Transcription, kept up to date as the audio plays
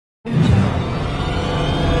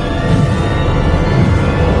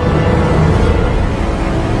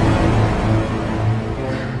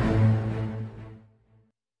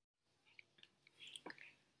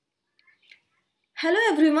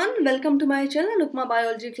everyone, welcome to my channel Nukma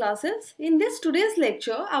Biology classes. In this today's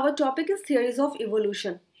lecture, our topic is theories of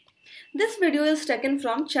evolution. This video is taken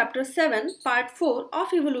from chapter 7, part 4 of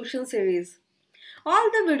evolution series.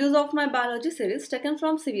 All the videos of my biology series taken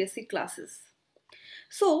from CBSE classes.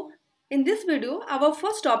 So, in this video, our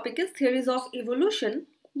first topic is theories of evolution.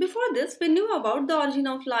 Before this, we knew about the origin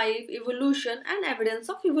of life, evolution and evidence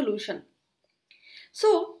of evolution.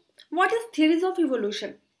 So, what is theories of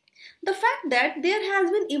evolution? The fact that there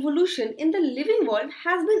has been evolution in the living world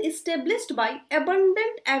has been established by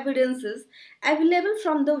abundant evidences available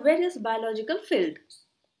from the various biological fields.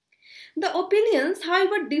 The opinions,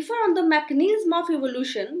 however, differ on the mechanism of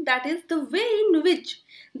evolution, that is, the way in which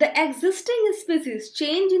the existing species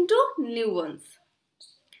change into new ones.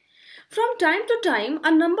 From time to time,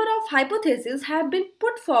 a number of hypotheses have been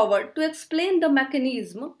put forward to explain the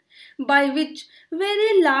mechanism by which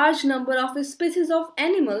very large number of species of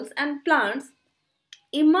animals and plants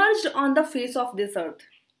emerged on the face of this earth.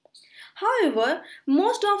 However,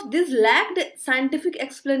 most of these lacked scientific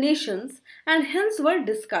explanations and hence were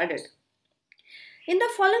discarded. In the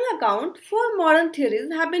following account, 4 modern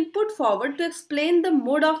theories have been put forward to explain the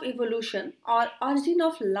mode of evolution or origin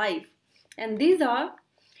of life, and these are: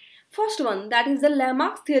 first one, that is the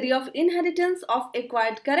Lamarck's theory of inheritance of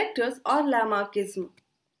acquired characters or Lamarckism.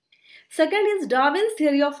 Second is Darwin's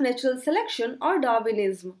theory of natural selection or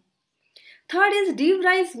Darwinism. Third is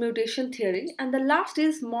Vries mutation theory, and the last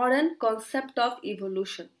is modern concept of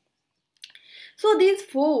evolution. So these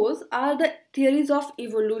 4 are the theories of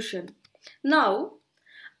evolution. Now,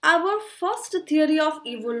 our first theory of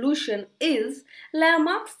evolution is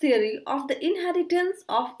Lamarck's theory of the inheritance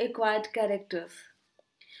of acquired characters.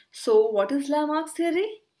 So, what is Lamarck's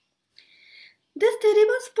theory? This theory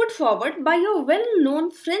was put forward by a well-known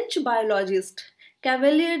French biologist,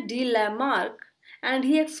 Cavelier de Lamarck, and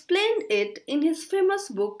he explained it in his famous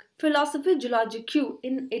book Philosophie Géologique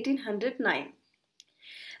in 1809.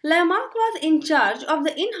 Lamarck was in charge of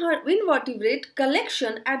the invertebrate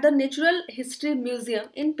collection at the Natural History Museum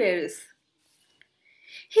in Paris.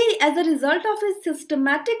 He, as a result of his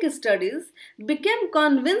systematic studies, became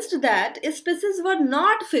convinced that species were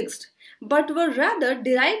not fixed but were rather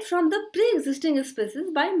derived from the pre-existing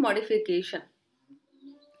species by modification.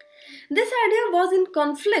 This idea was in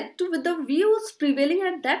conflict with the views prevailing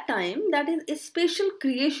at that time, that is, spatial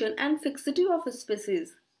creation and fixity of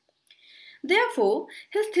species. Therefore,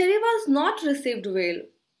 his theory was not received well.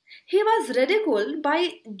 He was ridiculed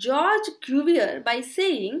by George Cuvier by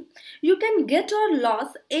saying, "You can get or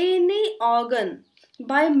lose any organ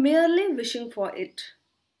by merely wishing for it."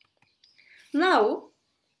 Now,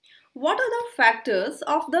 what are the factors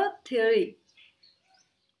of the theory?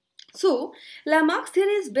 So, Lamarck's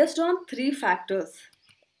theory is based on 3 factors,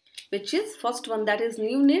 which is first one, that is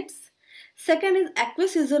new needs. Second is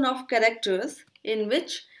acquisition of characters, in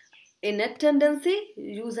which innate tendency,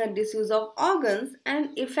 use and disuse of organs,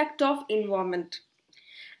 and effect of environment.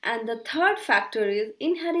 And the third factor is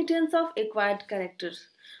inheritance of acquired characters.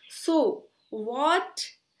 So,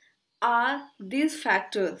 what are these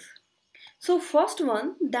factors? So, first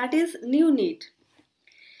one, that is new need.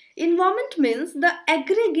 Environment means the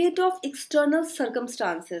aggregate of external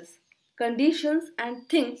circumstances, conditions and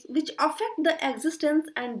things which affect the existence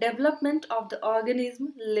and development of the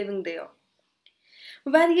organism living there.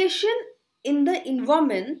 Variation in the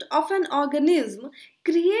environment of an organism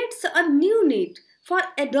creates a new need for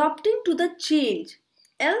adapting to the change,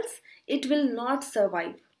 else it will not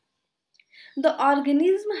survive. The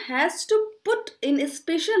organism has to put in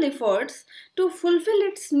special efforts to fulfill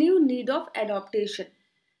its new need of adaptation.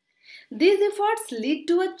 These efforts lead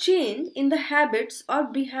to a change in the habits or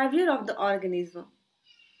behavior of the organism.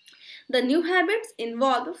 The new habits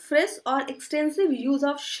involve fresh or extensive use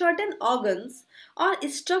of certain organs or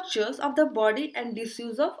structures of the body and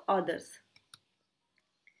disuse of others.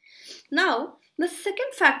 Now, the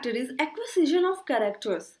second factor is acquisition of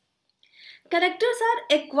characters. Characters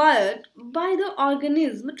are acquired by the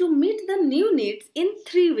organism to meet the new needs in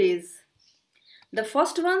 3 ways. The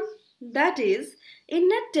first one, that is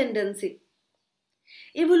innate tendency.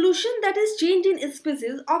 Evolution, that is change in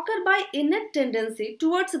species, occur by innate tendency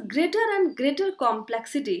towards greater and greater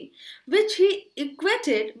complexity, which he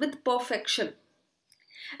equated with perfection.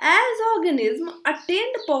 As organisms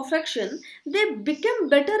attained perfection, they became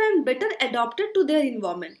better and better adapted to their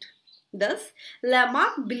environment. Thus,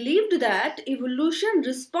 Lamarck believed that evolution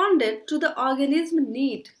responded to the organism's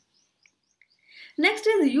need. Next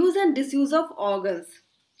is use and disuse of organs.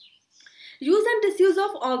 Use and disuse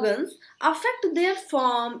of organs affect their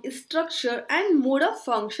form, structure and mode of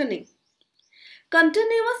functioning.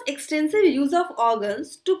 Continuous extensive use of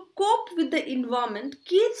organs to cope with the environment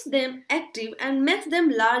keeps them active and makes them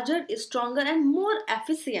larger, stronger, and more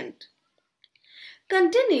efficient.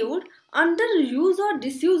 Continued underuse or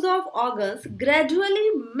disuse of organs gradually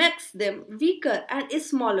makes them weaker and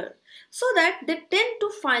smaller so that they tend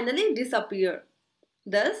to finally disappear.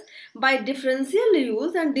 Thus, by differential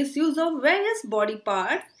use and disuse of various body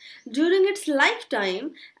parts during its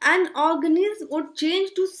lifetime, an organism would change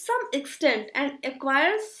to some extent and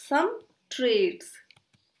acquire some traits.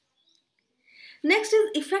 Next is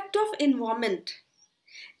effect of environment.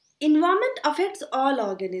 Environment affects all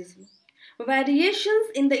organisms. Variations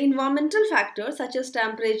in the environmental factors such as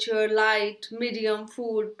temperature, light, medium,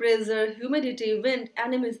 food, pressure, humidity, wind,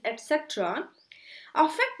 enemies, etc.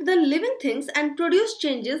 affect the living things and produce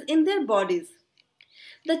changes in their bodies.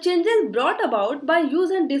 The changes brought about by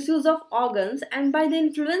use and disuse of organs and by the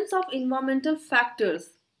influence of environmental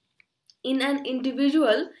factors in an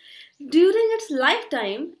individual during its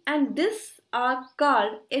lifetime, and these are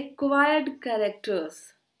called acquired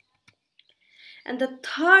characters. And the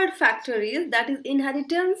third factor is that is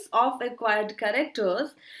inheritance of acquired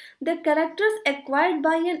characters. The characters acquired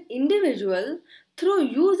by an individual through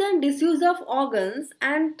use and disuse of organs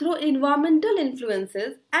and through environmental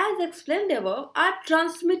influences as explained above are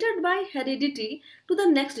transmitted by heredity to the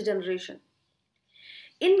next generation.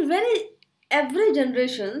 In every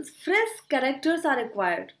generation, fresh characters are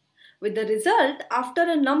acquired. With the result, after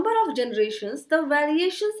a number of generations, the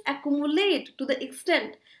variations accumulate to the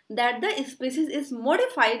extent that the species is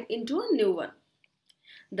modified into a new one.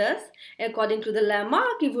 Thus, according to the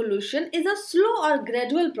Lamarck, evolution is a slow or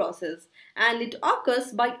gradual process and it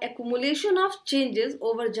occurs by accumulation of changes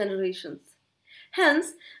over generations.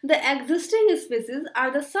 Hence, the existing species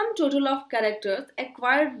are the sum total of characters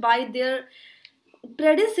acquired by their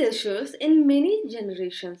predecessors in many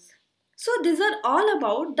generations. So these are all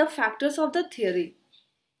about the factors of the theory.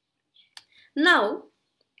 Now,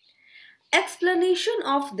 explanation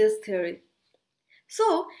of this theory.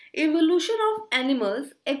 So, evolution of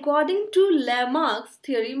animals according to Lamarck's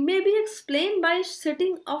theory may be explained by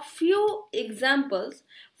citing a few examples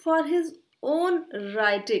for his own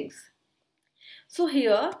writings. So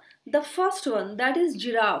here, the first one, that is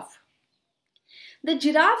giraffe. The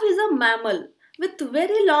giraffe is a mammal with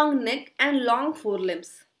very long neck and long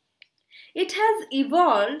forelimbs. It has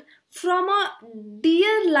evolved from a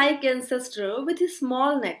deer-like ancestor with a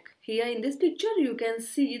small neck. Here in this picture you can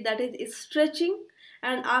see that it is stretching,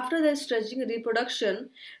 and after the stretching, reproduction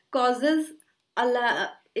causes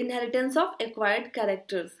inheritance of acquired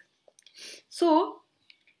characters. So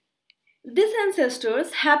these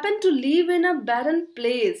ancestors happen to live in a barren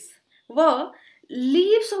place where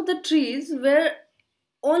leaves of the trees were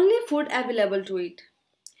only food available to it.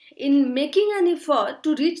 In making an effort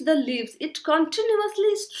to reach the leaves, it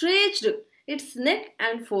continuously stretched its neck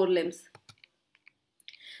and forelimbs.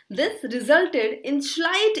 This resulted in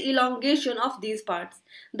slight elongation of these parts.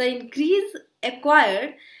 The increase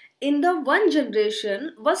acquired in the one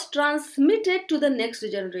generation was transmitted to the next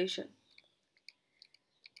generation.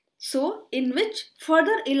 So, in which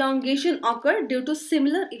further elongation occurred due to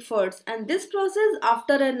similar efforts, and this process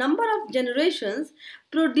after a number of generations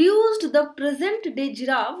produced the present day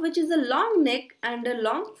giraffe, which is a long neck and a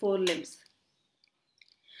long forelimbs.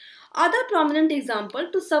 Other prominent examples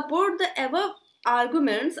to support the above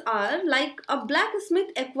arguments are like a blacksmith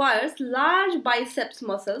acquires large biceps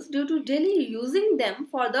muscles due to daily using them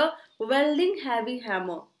for the welding heavy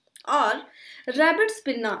hammer, or rabbit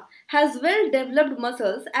spinner has well developed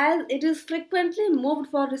muscles as it is frequently moved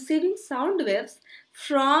for receiving sound waves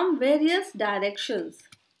from various directions.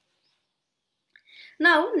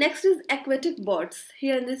 Now next is aquatic birds.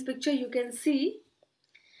 Here in this picture you can see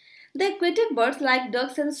the aquatic birds like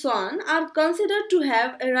ducks and swan are considered to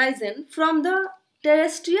have arisen from the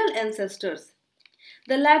terrestrial ancestors.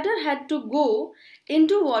 The latter had to go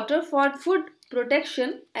into water for food,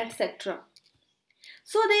 protection, etc.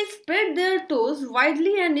 So they spread their toes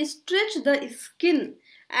widely and stretch the skin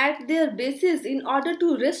at their bases in order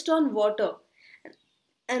to rest on water.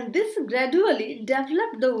 And this gradually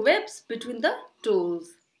developed the webs between the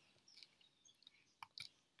toes.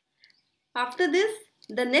 After this,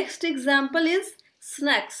 the next example is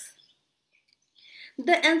snakes.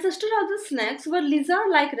 The ancestors of the snakes were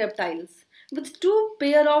lizard-like reptiles with two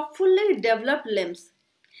pair of fully developed limbs.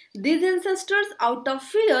 These ancestors, out of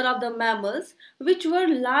fear of the mammals, which were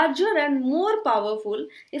larger and more powerful,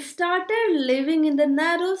 started living in the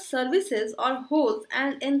narrow crevices or holes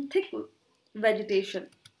and in thick vegetation.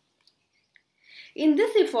 In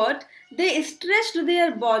this effort, they stretched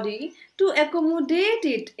their body to accommodate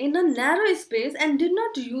it in a narrow space and did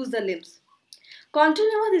not use the limbs.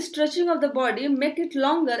 Continuous stretching of the body make it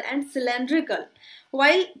longer and cylindrical,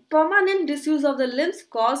 while permanent disuse of the limbs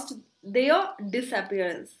caused their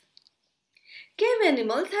disappearance. Cave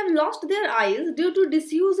animals have lost their eyes due to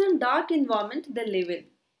disuse and dark environment they live in.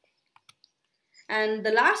 And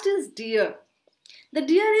the last is deer. The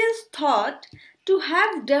deer is thought to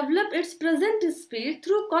have developed its present speed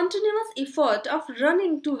through continuous effort of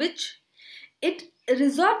running to which it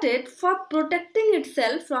resorted for protecting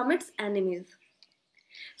itself from its enemies.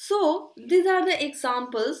 So, these are the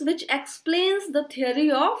examples which explains the theory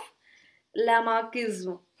of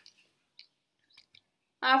Lamarckism.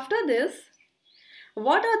 After this,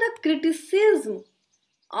 what are the criticisms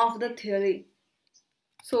of the theory?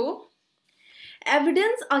 So,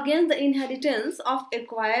 evidence against the inheritance of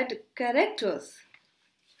acquired characters.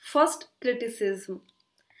 First criticism.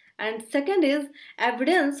 And second is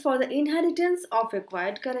evidence for the inheritance of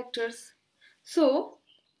acquired characters. So,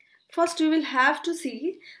 first we will have to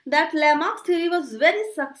see that Lamarck's theory was very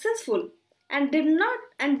successful and did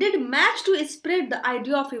match to spread the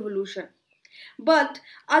idea of evolution. But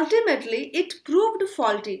ultimately it proved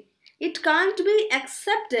faulty. It can't be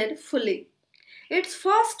accepted fully. Its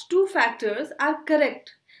first two factors are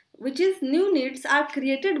correct, which is new needs are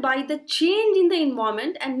created by the change in the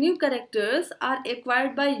environment and new characters are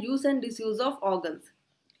acquired by use and disuse of organs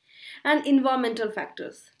and environmental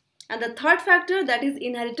factors. And the third factor, that is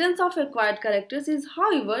inheritance of acquired characters, is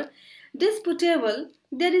however disputable.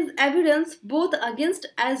 There is evidence both against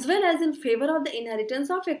as well as in favor of the inheritance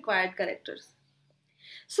of acquired characters.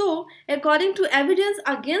 So, according to evidence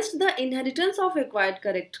against the inheritance of acquired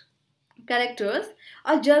characters,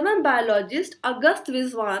 a German biologist, August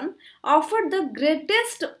Vries, offered the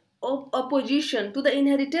greatest opposition to the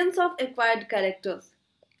inheritance of acquired characters.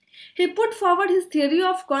 He put forward his theory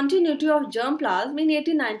of continuity of germplasm in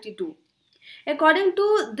 1892. According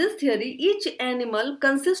to this theory, each animal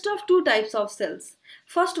consists of two types of cells.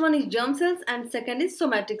 First one is germ cells and second is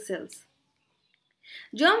somatic cells.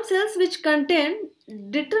 Germ cells, which contain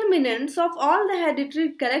determinants of all the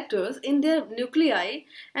hereditary characters in their nuclei,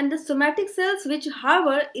 and the somatic cells, which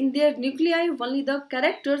harbor in their nuclei only the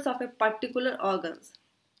characters of a particular organs.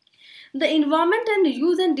 The environment and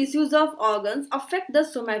use and disuse of organs affect the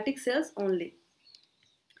somatic cells only.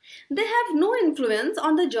 They have no influence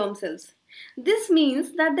on the germ cells. This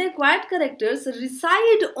means that the acquired characters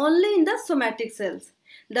reside only in the somatic cells.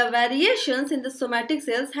 The variations in the somatic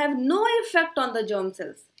cells have no effect on the germ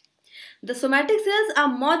cells. The somatic cells are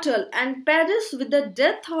mortal and perish with the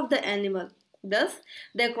death of the animal. Thus,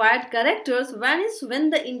 the acquired characters vanish when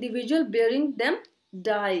the individual bearing them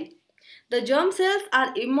die. The germ cells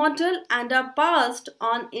are immortal and are passed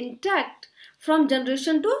on intact from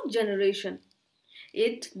generation to generation.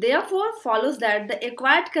 It therefore follows that the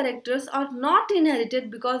acquired characters are not inherited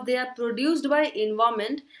because they are produced by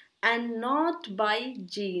environment and not by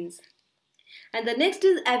genes. And the next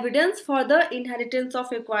is evidence for the inheritance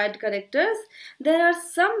of acquired characters. There are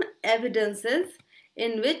some evidences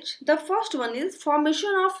in which the first one is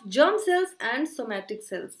formation of germ cells and somatic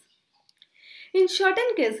cells. In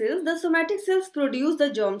certain cases, the somatic cells produce the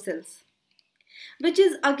germ cells, which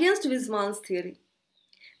is against Weismann's theory.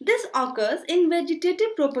 This occurs in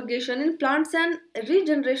vegetative propagation in plants and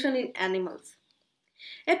regeneration in animals.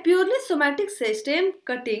 A purely somatic stem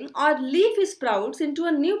cutting or leaf sprouts into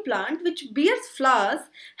a new plant which bears flowers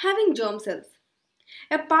having germ cells.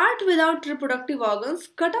 A part without reproductive organs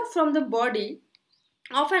cut off from the body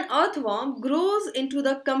of an earthworm grows into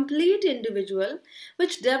the complete individual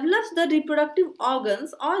which develops the reproductive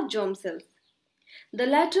organs or germ cells. The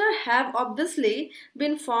latter have obviously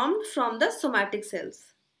been formed from the somatic cells.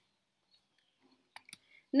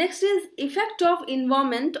 Next is effect of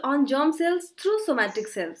environment on germ cells through somatic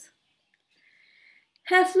cells.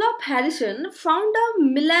 Heslop Harrison found a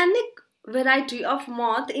melanic variety of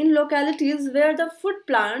moth in localities where the food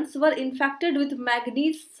plants were infected with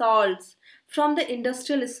manganese salts from the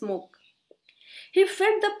industrial smoke. He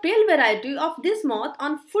fed the pale variety of this moth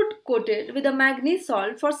on food coated with a manganese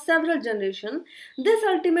salt for several generations. This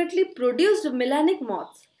ultimately produced melanic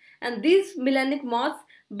moths, and these melanic moths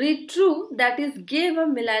breed true, that is, gave a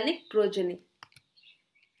melanic progeny.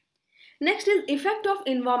 Next is effect of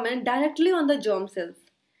environment directly on the germ cells.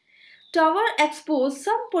 Tower exposed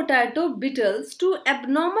some potato beetles to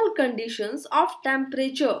abnormal conditions of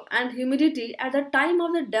temperature and humidity at the time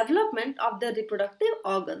of the development of their reproductive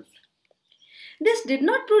organs. This did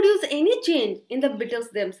not produce any change in the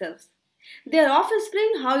beetles themselves. Their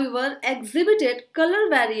offspring, however, exhibited color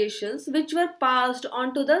variations which were passed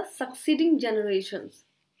on to the succeeding generations.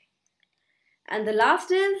 And the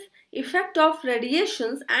last is effect of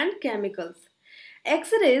radiations and chemicals.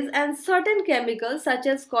 X-rays and certain chemicals such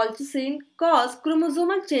as colchicine cause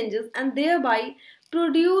chromosomal changes and thereby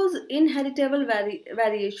produce inheritable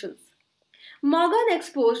variations. Morgan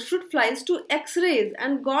exposed fruit flies to X-rays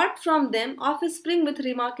and got from them offspring with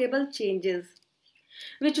remarkable changes,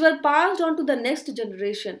 which were passed on to the next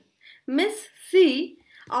generation. Miss C.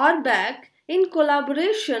 Orbach, in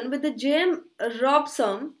collaboration with the J.M.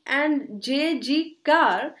 Robson and J.G.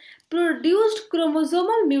 Carr, produced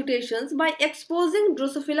chromosomal mutations by exposing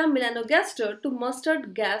Drosophila melanogaster to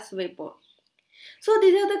mustard gas vapor. So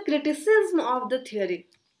these are the criticism of the theory.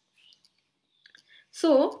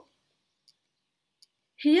 So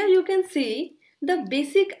here you can see the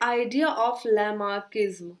basic idea of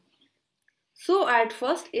Lamarckism. So at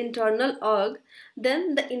first internal urge,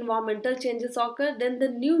 then the environmental changes occur, then the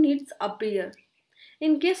new needs appear.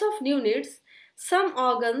 In case of new needs, some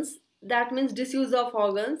organs, that means disuse of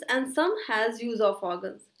organs, and some has use of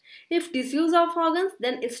organs. If disuse of organs,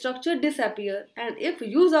 then its structure disappear, and if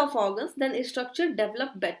use of organs, then its structure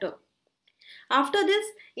develop better. After this,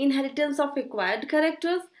 inheritance of acquired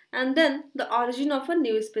characters, and then the origin of a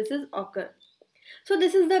new species occur. So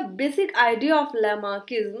this is the basic idea of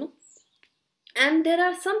Lamarckism. And there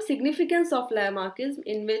are some significance of Lamarckism,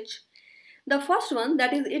 in which the first one,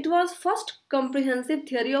 that is, it was first comprehensive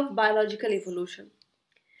theory of biological evolution.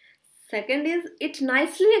 Second is, it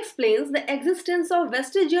nicely explains the existence of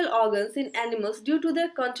vestigial organs in animals due to their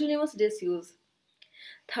continuous disuse.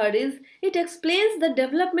 Third is, it explains the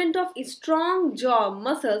development of strong jaw,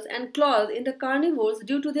 muscles and claws in the carnivores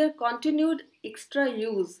due to their continued extra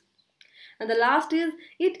use. And the last is,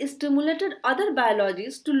 it stimulated other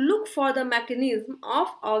biologists to look for the mechanism of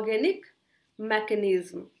organic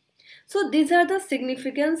mechanism. So these are the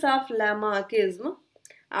significance of Lamarckism.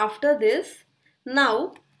 After this,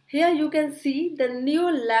 now here you can see the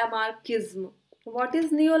Neo-Lamarckism. What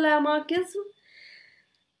is Neo-Lamarckism?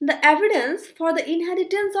 The evidence for the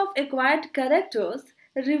inheritance of acquired characters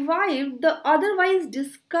revived the otherwise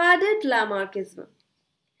discarded Lamarckism.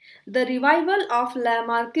 The revival of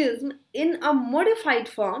Lamarckism in a modified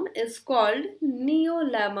form is called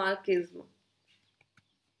Neo-Lamarckism.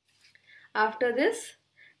 After this,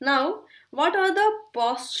 now what are the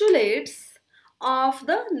postulates of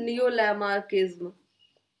the Neo-Lamarckism?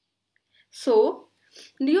 So,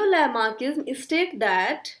 Neo-Lamarckism states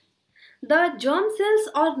that the germ cells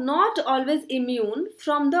are not always immune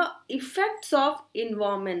from the effects of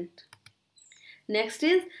environment. Next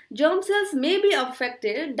is, germ cells may be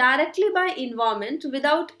affected directly by environment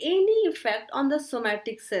without any effect on the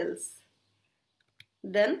somatic cells.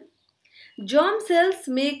 Then, germ cells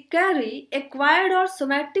may carry acquired or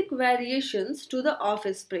somatic variations to the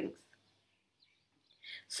offspring.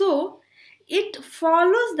 So, it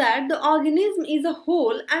follows that the organism is a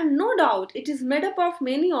whole, and no doubt it is made up of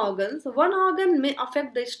many organs. One organ may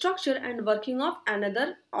affect the structure and working of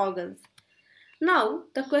another organs. Now,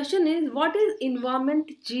 the question is, what is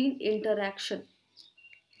environment-gene interaction?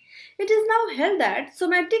 It is now held that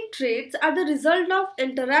somatic traits are the result of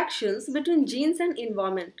interactions between genes and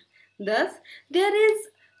environment. Thus, there is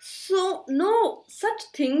no such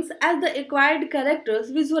things as the acquired characters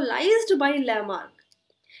visualized by Lamarck.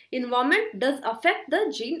 Environment does affect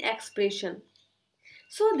the gene expression.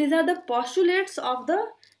 So, these are the postulates of the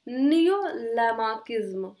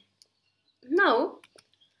Neo-Lamarckism. Now,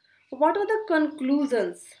 what are the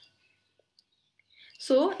conclusions?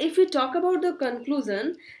 So, if we talk about the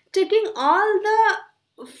conclusion, taking all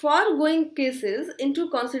the foregoing cases into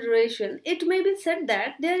consideration, it may be said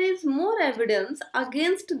that there is more evidence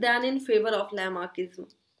against than in favor of Lamarckism.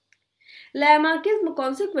 Lamarckism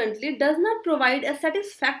consequently does not provide a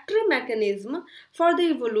satisfactory mechanism for the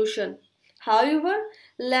evolution. However,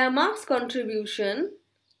 Lamarck's contribution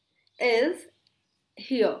is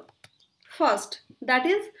here. First, that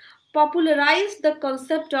is, popularized the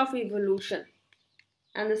concept of evolution.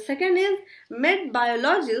 And the second is, made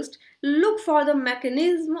biologists look for the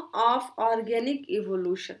mechanism of organic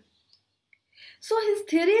evolution. So his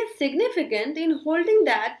theory is significant in holding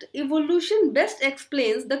that evolution best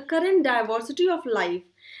explains the current diversity of life,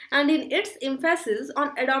 and in its emphasis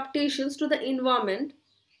on adaptations to the environment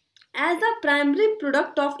as a primary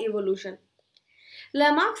product of evolution.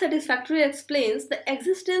 Lamarck satisfactorily explains the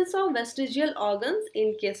existence of vestigial organs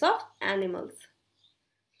in case of animals.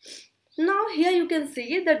 Now here you can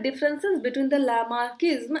see the differences between the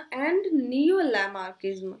Lamarckism and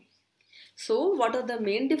Neo-Lamarckism. So what are the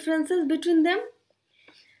main differences between them?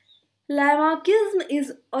 Lamarckism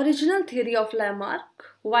is original theory of Lamarck,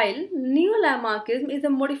 while Neo-Lamarckism is a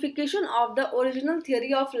modification of the original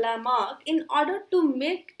theory of Lamarck in order to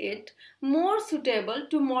make it more suitable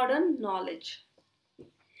to modern knowledge.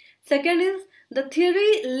 Second is the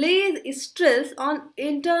theory lays stress on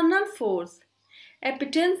internal force,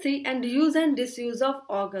 appetency and use and disuse of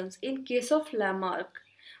organs in case of Lamarck,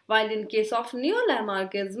 while in case of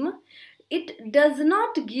neo-Lamarckism, it does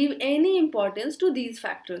not give any importance to these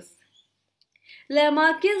factors.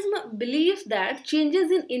 Lamarckism believes that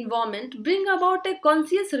changes in environment bring about a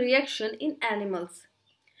conscious reaction in animals.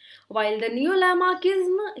 While the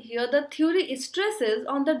neo-Lamarckism, here the theory stresses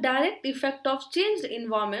on the direct effect of changed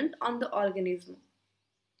environment on the organism.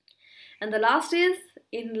 And the last is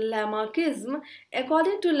in Lamarckism.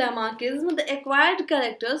 According to Lamarckism, the acquired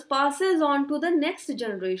characters passes on to the next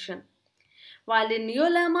generation. While in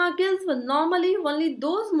Neo-Lamarckism, normally only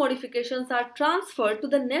those modifications are transferred to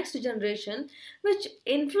the next generation which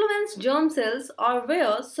influence germ cells or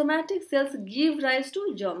where somatic cells give rise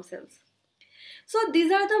to germ cells. So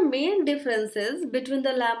these are the main differences between the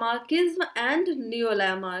Lamarckism and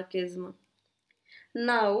Neo-Lamarckism.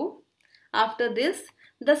 Now, after this,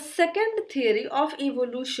 the second theory of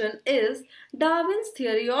evolution is Darwin's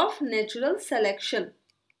theory of natural selection.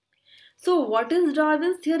 So what is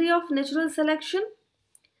Darwin's theory of natural selection?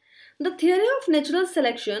 The theory of natural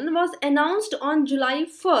selection was announced on July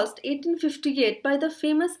 1st, 1858 by the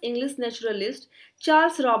famous English naturalist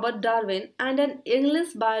Charles Robert Darwin and an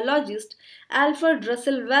English biologist Alfred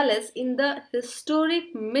Russel Wallace in the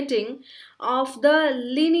historic meeting of the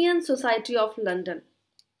Linnean Society of London.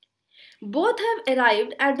 Both have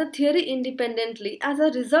arrived at the theory independently as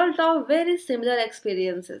a result of very similar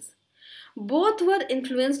experiences. Both were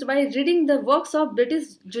influenced by reading the works of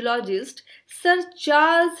British geologist Sir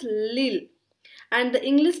Charles Lyell and the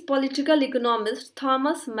English political economist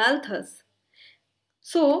Thomas Malthus.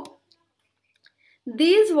 So,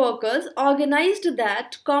 these workers organized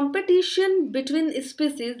that competition between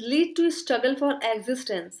species lead to struggle for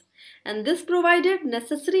existence, and this provided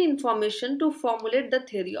necessary information to formulate the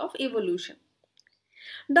theory of evolution.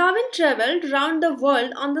 Darwin travelled round the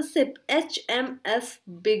world on the ship HMS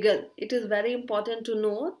Beagle. It is very important to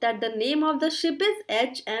know that the name of the ship is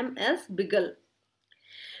HMS Beagle.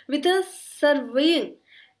 With a surveying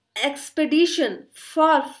expedition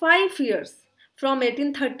for 5 years from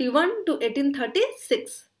 1831 to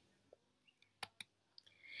 1836.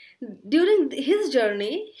 During his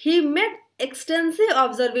journey, he made extensive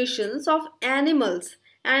observations of animals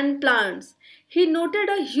and plants. He noted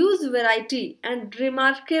a huge variety and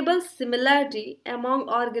remarkable similarity among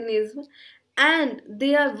organisms and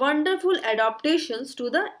their wonderful adaptations to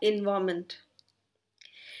the environment.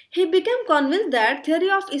 He became convinced that theory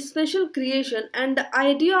of special creation and the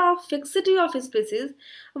idea of fixity of species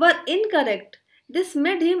were incorrect. This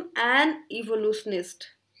made him an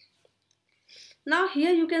evolutionist. Now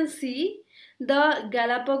here you can see the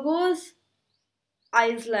Galapagos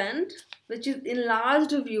Island, which is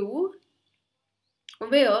enlarged view,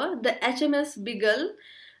 where the HMS Beagle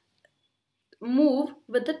move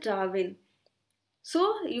with the Darwin.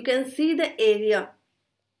 So you can see the area.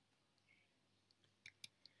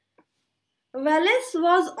 Wallace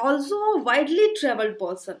was also a widely travelled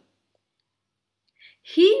person.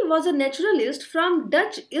 He was a naturalist from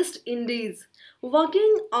Dutch East Indies,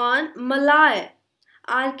 working on Malay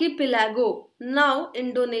archipelago, now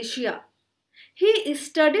Indonesia. He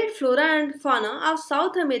studied flora and fauna of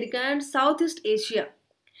South America and Southeast Asia.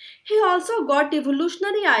 He also got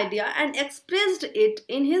evolutionary idea and expressed it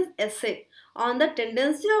in his essay on the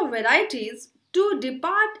tendency of varieties to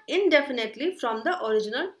depart indefinitely from the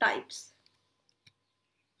original types.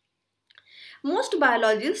 Most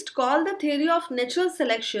biologists call the theory of natural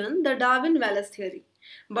selection the Darwin-Wallace theory.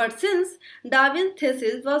 But since Darwin's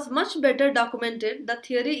thesis was much better documented, the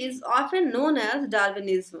theory is often known as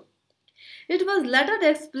Darwinism. It was later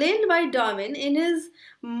explained by Darwin in his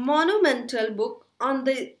monumental book on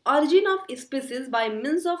the origin of species by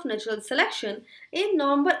means of natural selection in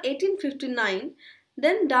November 1859.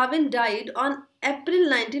 Then Darwin died on April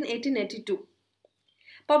 19, 1882.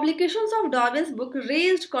 Publications of Darwin's book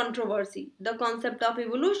raised controversy. The concept of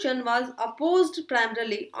evolution was opposed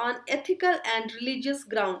primarily on ethical and religious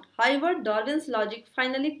grounds. However, Darwin's logic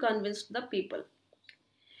finally convinced the people.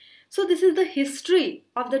 So this is the history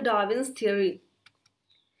of the Darwin's theory.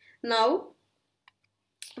 Now,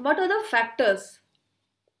 what are the factors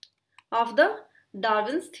of the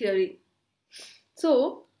Darwin's theory?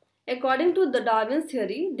 So, according to the Darwin's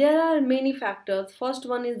theory, there are many factors. First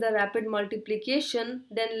one is the rapid multiplication,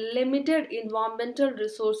 then limited environmental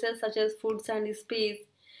resources such as foods and space,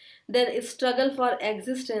 then struggle for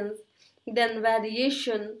existence, then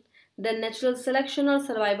variation, then natural selection or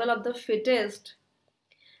survival of the fittest,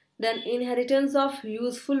 then inheritance of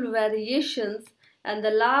useful variations, and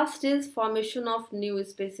the last is formation of new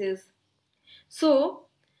species. So,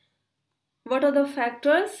 What are the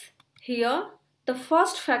factors? Here, the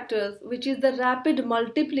first factor, which is the rapid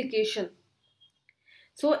multiplication.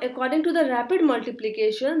 So, according to the rapid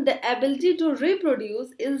multiplication, the ability to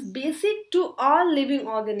reproduce is basic to all living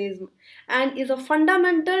organisms and is a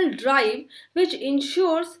fundamental drive which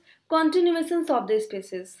ensures continuation of the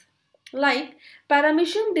species. Like,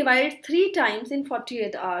 paramecium divides 3 times in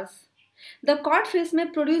 48 hours. The codfish may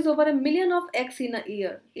produce over 1 million of eggs in a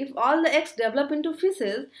year. If all the eggs develop into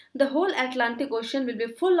fishes, the whole Atlantic Ocean will be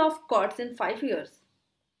full of cods in 5 years.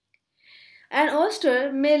 An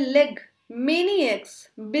oyster may lay many eggs,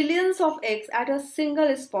 billions of eggs at a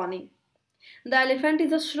single spawning. The elephant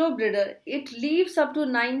is a slow breeder. It lives up to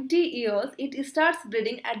 90 years. It starts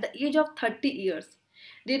breeding at the age of 30 years.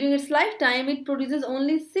 During its lifetime, it produces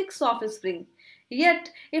only 6 offspring.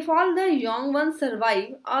 Yet, if all the young ones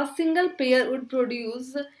survive, a single pair would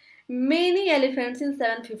produce many elephants in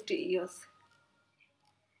 750 years.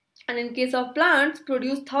 And in case of plants,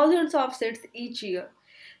 produce thousands of seeds each year.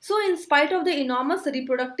 So, in spite of the enormous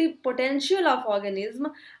reproductive potential of organism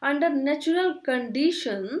under natural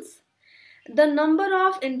conditions, the number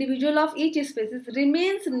of individuals of each species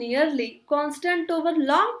remains nearly constant over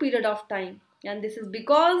long period of time, and this is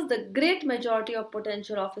because the great majority of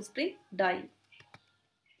potential offspring die.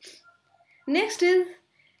 Next is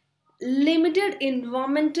limited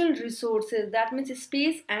environmental resources, that means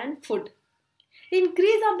space and food.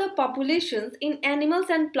 Increase of the populations in animals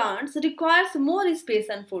and plants requires more space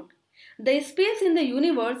and food. The space in the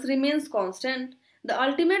universe remains constant. The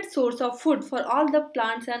ultimate source of food for all the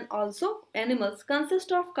plants and also animals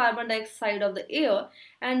consists of carbon dioxide of the air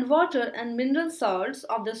and water and mineral salts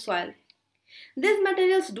of the soil. These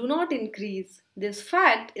materials do not increase. This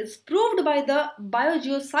fact is proved by the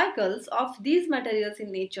biogeocycles of these materials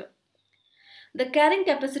in nature. The carrying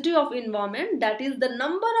capacity of environment, that is the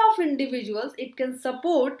number of individuals it can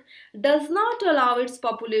support, does not allow its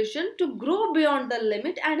population to grow beyond the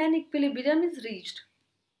limit and an equilibrium is reached.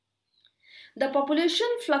 The population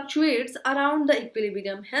fluctuates around the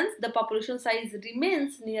equilibrium, hence the population size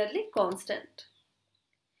remains nearly constant.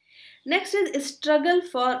 Next is struggle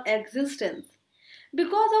for existence.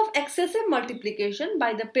 Because of excessive multiplication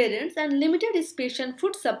by the parents and limited space and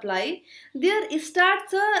food supply, there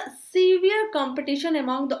starts a severe competition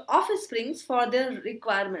among the offsprings for their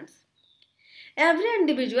requirements. Every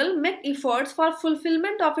individual makes efforts for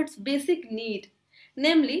fulfillment of its basic need,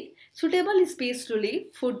 namely suitable space to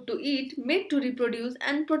live, food to eat, mate to reproduce,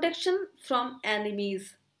 and protection from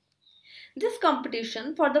enemies. This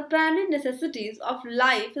competition for the primary necessities of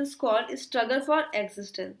life is called struggle for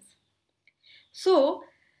existence. So,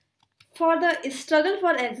 for the struggle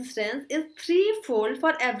for existence is threefold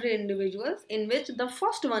for every individual, in which the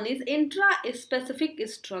first one is intra-specific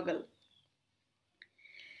struggle.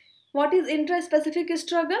 What is intra-specific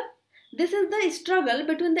struggle? This is the struggle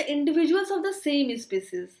between the individuals of the same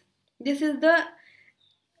species. This is the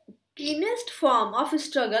keenest form of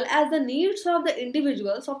struggle as the needs of the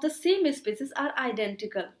individuals of the same species are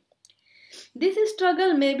identical. This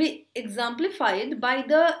struggle may be exemplified by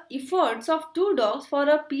the efforts of two dogs for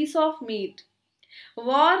a piece of meat.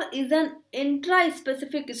 War is an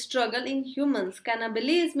intra-specific struggle in humans.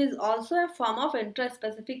 Cannibalism is also a form of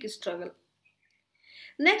intra-specific struggle.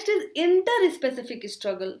 Next is interspecific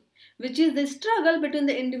struggle, which is the struggle between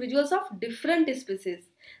the individuals of different species.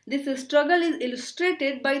 This struggle is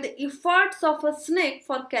illustrated by the efforts of a snake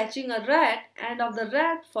for catching a rat and of the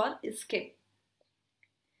rat for escape.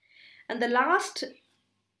 And the last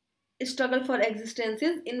struggle for existence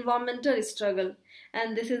is environmental struggle,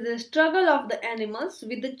 and this is the struggle of the animals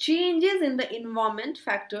with the changes in the environment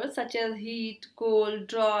factors such as heat, cold,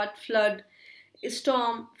 drought, flood,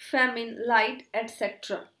 storm, famine, light,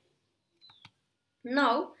 etc.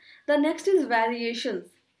 Now the next is variations.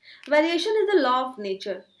 Variation is the law of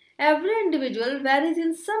nature. Every individual varies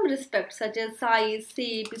in some respect such as size,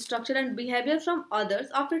 shape, structure and behavior from others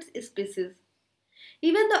of its species.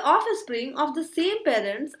 Even the offspring of the same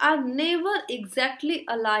parents are never exactly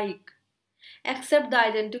alike, except the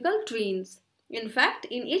identical twins. In fact,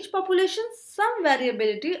 in each population, some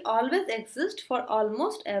variability always exists for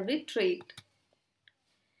almost every trait.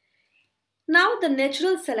 Now, the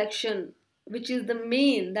natural selection, which is the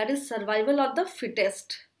main, that is survival of the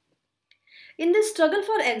fittest. In this struggle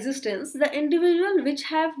for existence, the individual which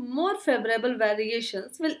have more favorable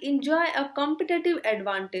variations will enjoy a competitive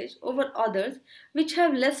advantage over others which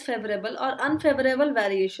have less favorable or unfavorable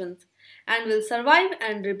variations and will survive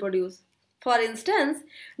and reproduce. For instance,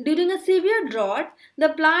 during a severe drought, the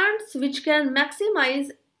plants which can maximize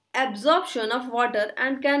absorption of water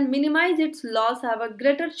and can minimize its loss have a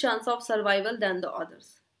greater chance of survival than the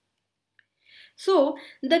others. So,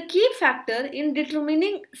 the key factor in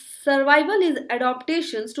determining survival is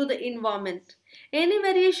adaptations to the environment. Any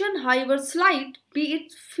variation, however slight, be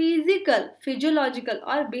it physical, physiological,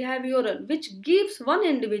 or behavioral, which gives one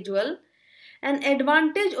individual an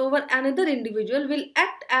advantage over another individual, will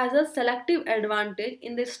act as a selective advantage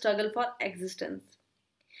in the struggle for existence.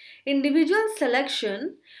 Individual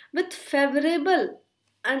selection with favorable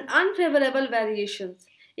and unfavorable variations.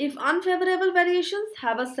 If unfavorable variations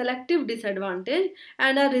have a selective disadvantage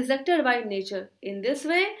and are rejected by nature. In this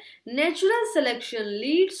way, natural selection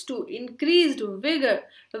leads to increased vigor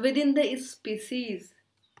within the species.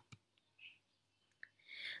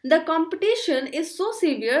 The competition is so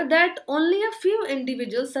severe that only a few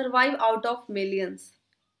individuals survive out of millions.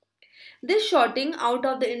 This shorting out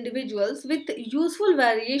of the individuals with useful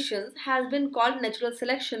variations has been called natural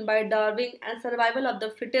selection by Darwin and survival of the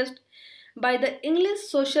fittest by the English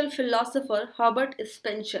social philosopher Herbert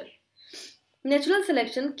Spencer. Natural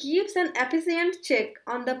selection keeps an efficient check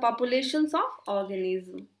on the populations of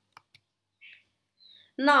organisms.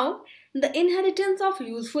 Now, the inheritance of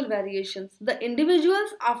useful variations. The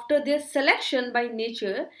individuals, after their selection by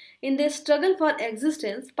nature in their struggle for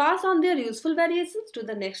existence, pass on their useful variations to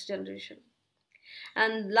the next generation.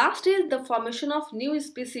 And last is the formation of new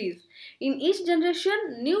species. In each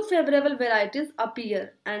generation, new favorable varieties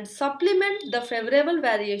appear and supplement the favorable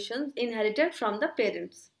variations inherited from the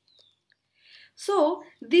parents. So,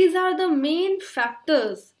 these are the main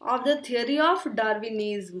factors of the theory of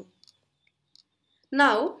Darwinism.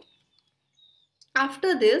 Now,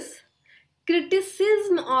 after this,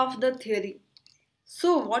 criticism of the theory.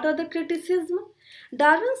 So, what are the criticism?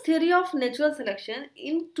 Darwin's theory of natural selection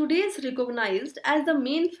in today's recognized as the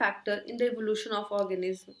main factor in the evolution of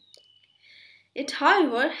organisms. It,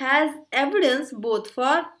 however, has evidence both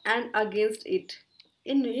for and against it,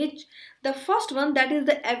 in which the first one, that is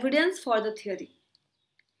the evidence for the theory.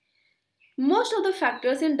 Most of the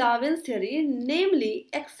factors in Darwin's theory, namely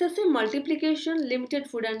excessive multiplication, limited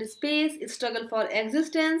food and space, struggle for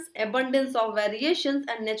existence, abundance of variations,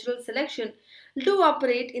 and natural selection, do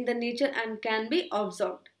operate in the nature and can be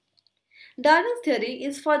observed. Darwin's theory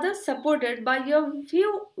is further supported by a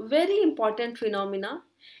few very important phenomena,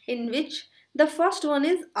 in which the first one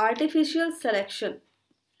is artificial selection.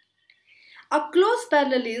 A close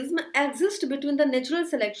parallelism exists between the natural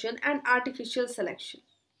selection and artificial selection.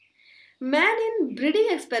 Man in breeding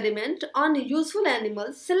experiment on useful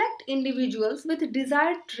animals select individuals with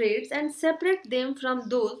desired traits and separate them from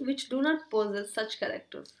those which do not possess such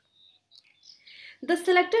characters. The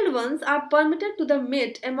selected ones are permitted to the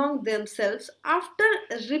mate among themselves. After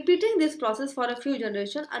repeating this process for a few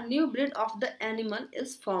generations, a new breed of the animal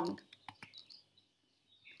is formed.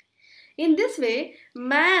 In this way,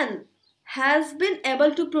 man has been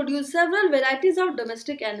able to produce several varieties of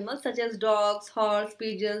domestic animals such as dogs, horse,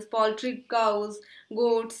 pigeons, poultry, cows,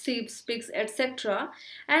 goats, sheep, pigs, etc.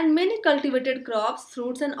 and many cultivated crops,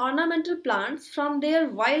 fruits and ornamental plants from their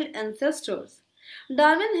wild ancestors.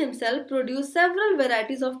 Darwin himself produced several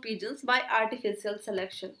varieties of pigeons by artificial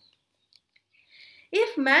selection.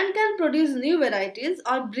 If man can produce new varieties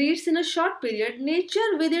or breeds in a short period,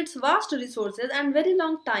 nature with its vast resources and very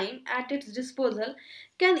long time at its disposal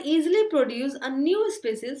can easily produce a new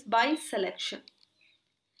species by selection.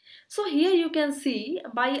 So here you can see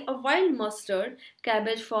by a wild mustard,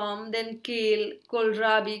 cabbage form, then kale,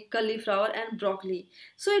 kohlrabi, cauliflower and broccoli.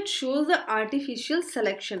 So it shows the artificial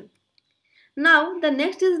selection. Now the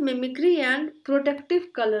next is mimicry and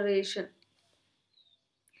protective coloration.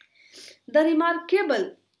 The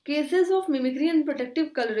remarkable cases of mimicry and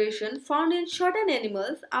protective coloration found in certain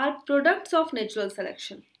animals are products of natural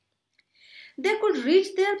selection. They could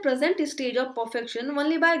reach their present stage of perfection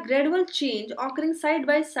only by gradual change occurring side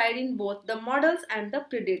by side in both the models and the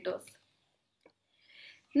predators.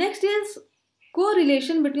 Next is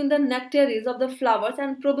correlation between the nectaries of the flowers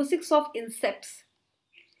and proboscis of insects.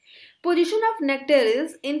 Position of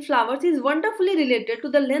nectaries in flowers is wonderfully related to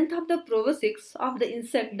the length of the proboscis of the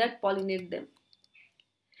insect that pollinate them.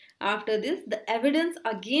 After this, the evidence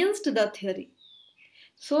against the theory.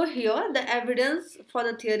 So here the evidence for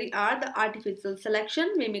the theory are the artificial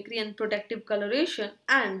selection, mimicry and protective coloration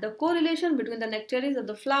and the correlation between the nectaries of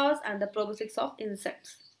the flowers and the proboscis of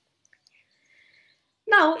insects.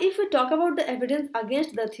 Now if we talk about the evidence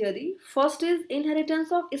against the theory, first is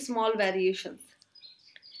inheritance of small variations.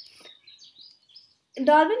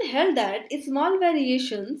 Darwin held that small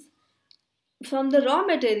variations from the raw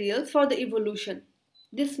materials for the evolution.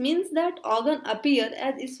 This means that organs appear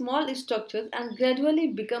as small structures and gradually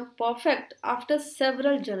become perfect after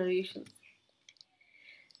several generations.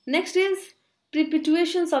 Next is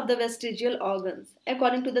Perpetuations of the vestigial organs.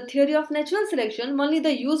 According to the theory of natural selection, only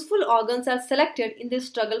the useful organs are selected in this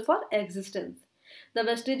struggle for existence. The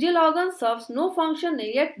vestigial organ serves no function,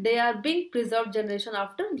 yet they are being preserved generation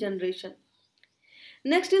after generation.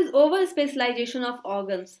 Next is over-specialization of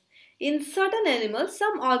organs. In certain animals,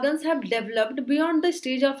 some organs have developed beyond the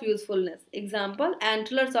stage of usefulness. Example,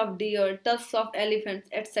 antlers of deer, tusks of elephants,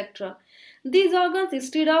 etc. These organs,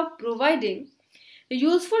 instead of proving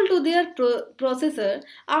useful to their processor,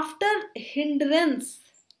 after hindrance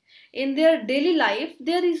in their daily life,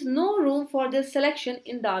 there is no room for their selection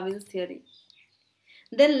in Darwin's theory.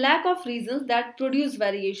 Then lack of reasons that produce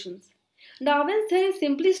variations. Darwin's theory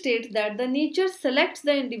simply states that the nature selects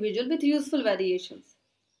the individual with useful variations.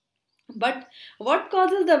 But what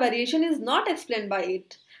causes the variation is not explained by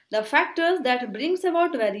it. The factors that brings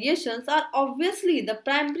about variations are obviously the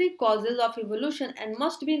primary causes of evolution and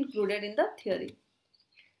must be included in the theory.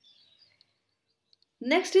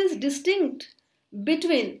 Next is distinct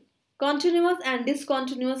between continuous and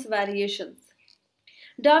discontinuous variations.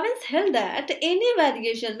 Darwin held that any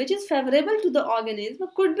variation which is favorable to the organism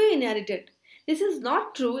could be inherited. This is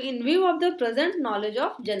not true in view of the present knowledge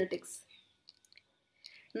of genetics.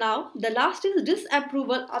 Now, the last is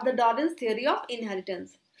disapproval of the Darwin's theory of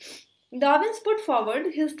inheritance. Darwin put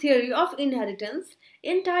forward his theory of inheritance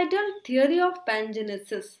entitled Theory of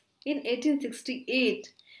Pangenesis in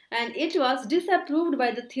 1868, and it was disapproved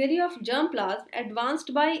by the theory of germplasm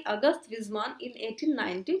advanced by August Weismann in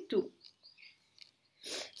 1892.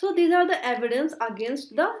 So these are the evidence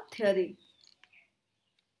against the theory.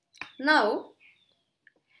 Now,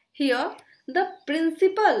 here the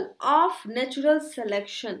principle of natural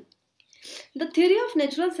selection. The theory of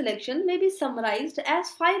natural selection may be summarized as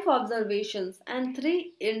 5 observations and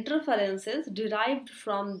 3 inferences derived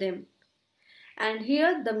from them. And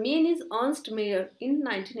here the main is Ernst Mayr in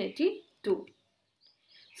 1982.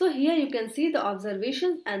 So here you can see the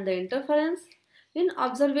observations and the inference. In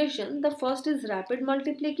observation, the first is rapid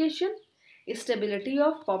multiplication, stability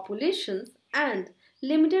of populations, and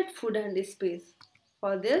limited food and space.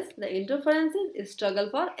 For this, the inference is struggle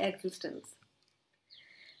for existence.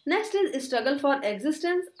 Next is struggle for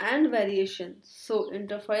existence and variation. So,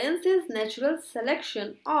 inference is natural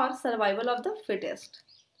selection or survival of the fittest.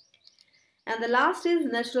 And the last is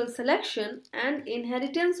natural selection and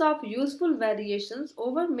inheritance of useful variations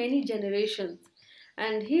over many generations.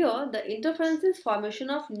 And here the inference is formation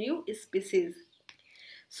of new species.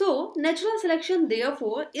 So natural selection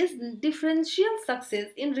therefore is differential success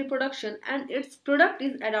in reproduction and its product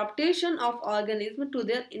is adaptation of organisms to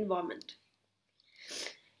their environment.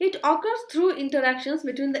 It occurs through interactions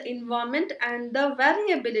between the environment and the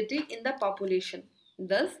variability in the population.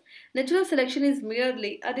 Thus, natural selection is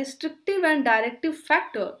merely a restrictive and directive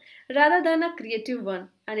factor rather than a creative one,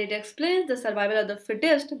 and it explains the survival of the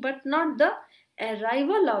fittest but not the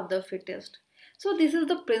arrival of the fittest. So this is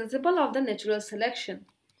the principle of the natural selection.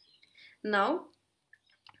 Now,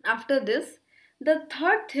 after this, the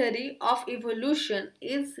third theory of evolution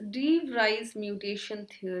is De Vries mutation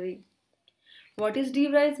theory. What is De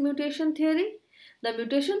Vries mutation theory? The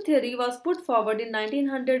mutation theory was put forward in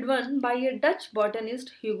 1901 by a Dutch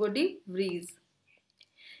botanist Hugo de Vries.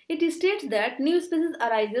 It states that new species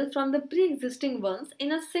arises from the pre-existing ones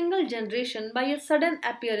in a single generation by a sudden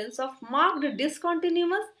appearance of marked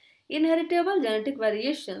discontinuous inheritable genetic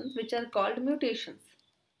variations which are called mutations.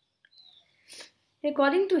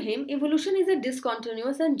 According to him, evolution is a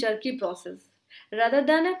discontinuous and jerky process rather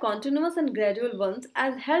than a continuous and gradual one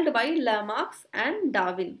as held by Lamarck and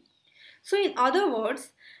Darwin. So in other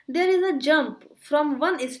words, there is a jump from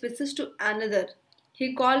one species to another.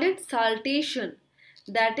 He called it saltation,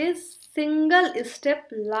 that is single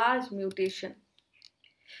step large mutation.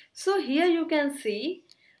 So here you can see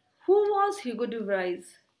who was Hugo de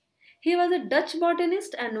Vries. He was a Dutch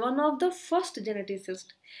botanist and one of the first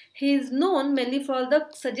geneticists. He is known mainly for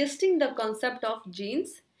suggesting the concept of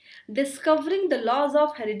genes, discovering the laws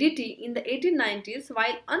of heredity in the 1890s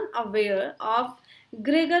while unaware of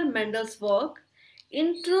Gregor Mendel's work,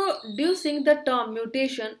 introducing the term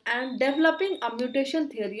mutation and developing a mutation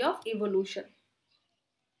theory of evolution.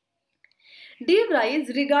 De Vries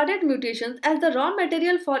regarded mutations as the raw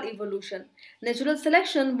material for evolution. Natural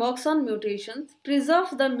selection works on mutations,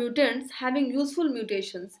 preserves the mutants having useful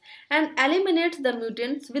mutations, and eliminates the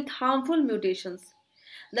mutants with harmful mutations.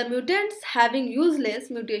 The mutants having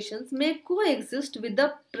useless mutations may coexist with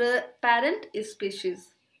the parent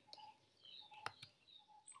species.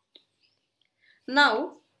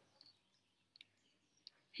 Now,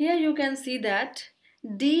 here you can see that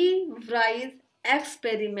De Vries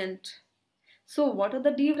experiment. So what are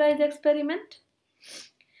the De Vries experiment?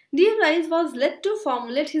 Vries was led to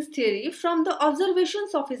formulate his theory from the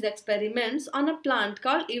observations of his experiments on a plant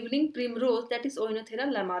called evening primrose, that is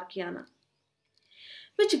Oenothera lamarckiana,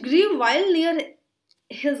 which grew while near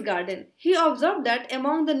his garden. He observed that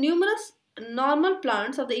among the numerous normal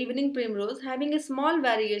plants of the evening primrose having small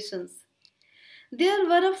variations, there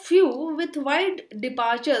were a few with wide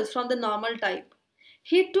departures from the normal type.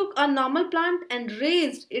 He took a normal plant and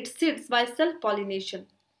raised its seeds by self-pollination.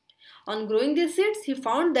 On growing these seeds, he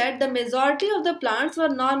found that the majority of the plants were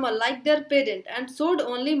normal like their parent and showed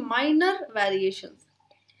only minor variations.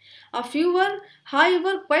 A few were,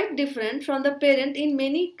 however, quite different from the parent in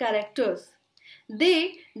many characters.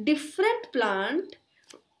 They different plant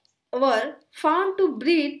were found to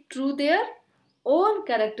breed through their own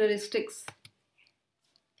characteristics.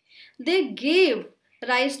 They gave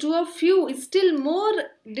rise to a few still more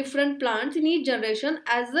different plants in each generation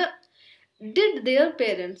as did their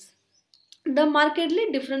parents. The markedly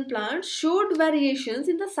different plants showed variations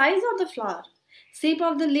in the size of the flower, shape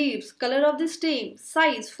of the leaves, color of the stem,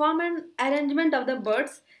 size, form and arrangement of the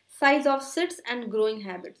buds, size of seeds and growing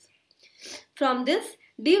habits. From this,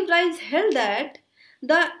 De Vries held that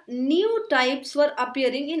the new types were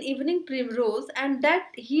appearing in evening primrose and that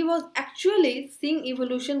he was actually seeing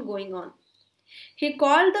evolution going on. He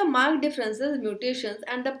called the marked differences mutations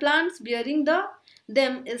and the plants bearing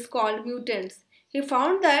them is called mutants. He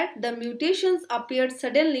found that the mutations appeared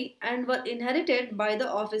suddenly and were inherited by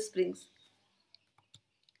the offsprings.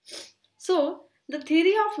 So, the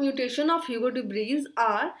theory of mutation of Hugo de Vries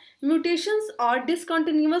are mutations or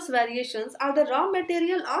discontinuous variations are the raw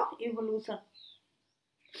material of evolution.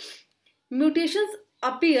 Mutations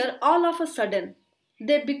appear all of a sudden.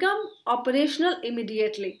 They become operational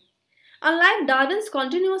immediately. Unlike Darwin's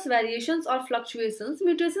continuous variations or fluctuations,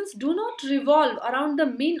 mutations do not revolve around the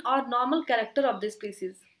mean or normal character of the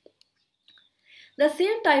species. The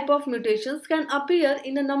same type of mutations can appear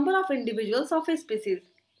in a number of individuals of a species.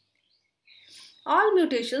 All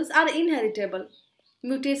mutations are inheritable.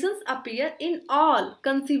 Mutations appear in all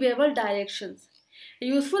conceivable directions.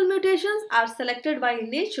 Useful mutations are selected by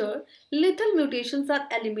nature, lethal mutations are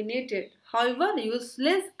eliminated. However,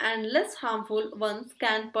 useless and less harmful ones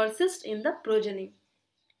can persist in the progeny.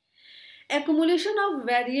 Accumulation of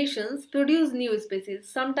variations produce new species.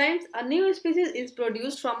 Sometimes a new species is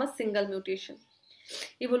produced from a single mutation.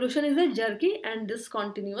 Evolution is a jerky and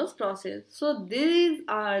discontinuous process. So these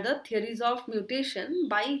are the theories of mutation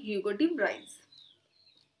by Hugo de Vries.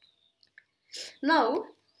 Now,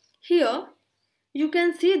 here you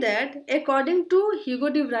can see that according to Hugo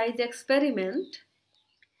de Vries' experiment,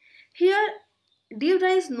 here de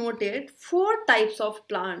Vries noted 4 types of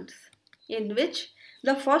plants, in which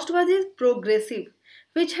the first one is progressive,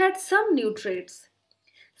 which had some new traits.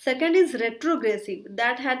 Second is retrogressive,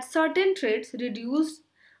 that had certain traits reduced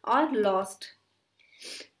or lost.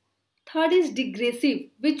 Third is degressive,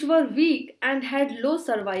 which were weak and had low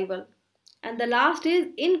survival. And the last is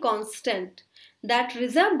inconstant, that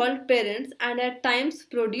resembled parents and at times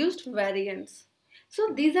produced variants. So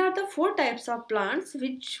these are the 4 types of plants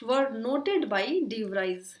which were noted by De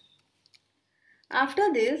Vries.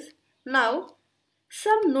 After this, now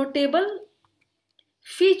some notable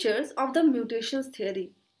features of the mutations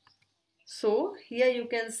theory. So here you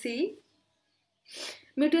can see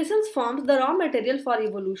mutations forms the raw material for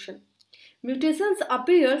evolution. Mutations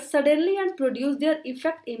appear suddenly and produce their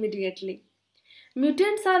effect immediately.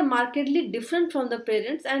 Mutants are markedly different from the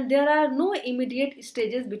parents and there are no immediate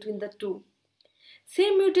stages between the two.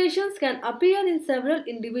 Same mutations can appear in several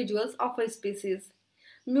individuals of a species.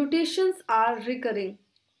 Mutations are recurring.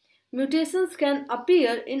 Mutations can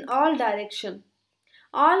appear in all directions.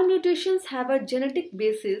 All mutations have a genetic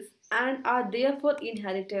basis and are therefore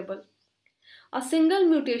inheritable. A single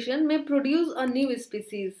mutation may produce a new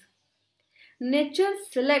species. Nature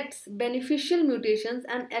selects beneficial mutations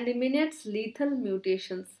and eliminates lethal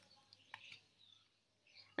mutations.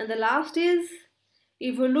 And the last is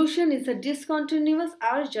evolution is a discontinuous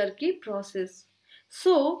or jerky process.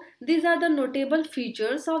 So these are the notable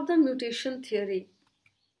features of the mutation theory.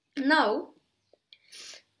 Now,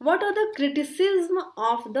 what are the criticisms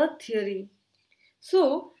of the theory?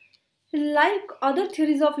 So, like other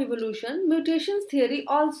theories of evolution, mutations theory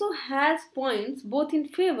also has points both in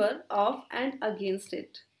favor of and against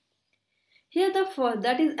it. Here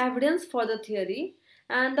that is evidence for the theory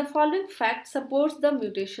and the following fact supports the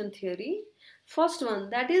mutation theory. First one,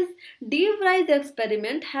 that is De Vries'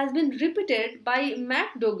 experiment has been repeated by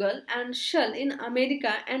McDougall and Shull in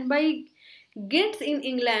America and by Gates in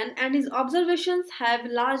England and his observations have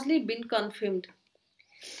largely been confirmed.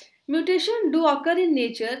 Mutation do occur in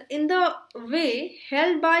nature in the way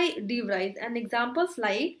held by Vries, and examples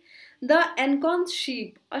like the Encon's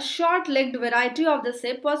sheep, a short-legged variety of the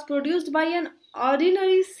sheep, was produced by an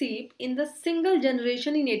ordinary sheep in the single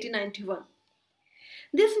generation in 1891.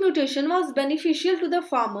 This mutation was beneficial to the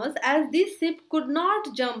farmers as these sheep could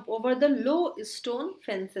not jump over the low stone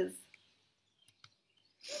fences.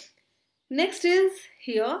 Next is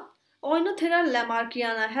here, Oinothera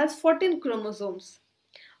lamarckiana has 14 chromosomes.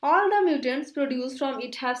 All the mutants produced from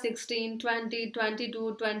it have 16, 20,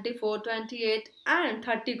 22, 24, 28 and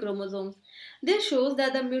 30 chromosomes. This shows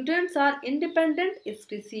that the mutants are independent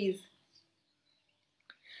species.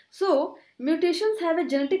 So, mutations have a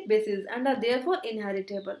genetic basis and are therefore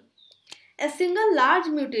inheritable. A single large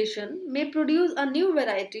mutation may produce a new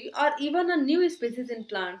variety or even a new species in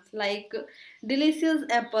plants like delicious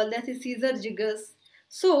apple, that is Caesar gigas.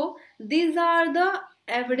 So, these are the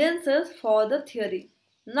evidences for the theory.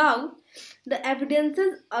 Now, the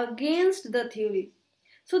evidences against the theory.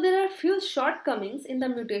 So, there are few shortcomings in the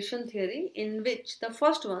mutation theory, in which the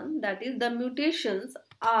first one, that is the mutations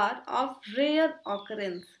are of rare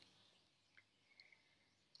occurrence.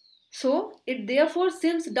 So, it therefore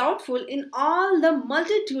seems doubtful in all the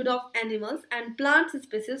multitude of animals and plant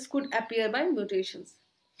species could appear by mutations.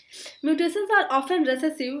 Mutations are often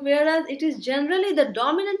recessive, whereas it is generally the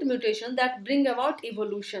dominant mutation that bring about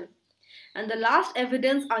evolution. And the last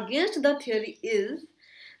evidence against the theory is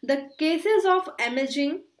the cases of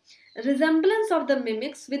imaging, resemblance of the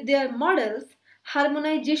mimics with their models,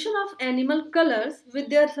 harmonization of animal colors with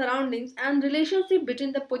their surroundings, and relationship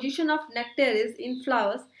between the position of nectaries in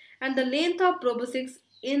flowers and the length of proboscis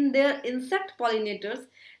in their insect pollinators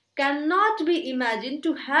cannot be imagined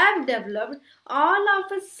to have developed all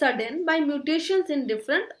of a sudden by mutations in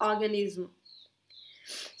different organisms.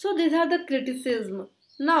 So these are the criticism.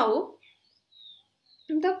 Now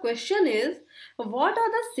the question is, what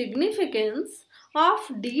are the significance of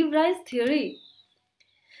De Vries theory?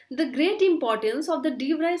 The great importance of the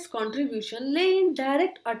De Vries contribution lay in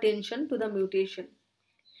direct attention to the mutation.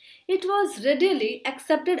 It was readily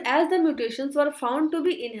accepted as the mutations were found to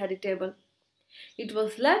be inheritable. It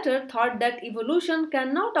was later thought that evolution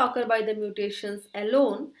cannot occur by the mutations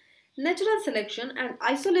alone. Natural selection and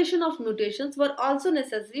isolation of mutations were also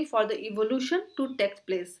necessary for the evolution to take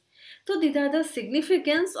place. So these are the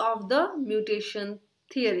significance of the mutation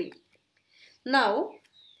theory. Now,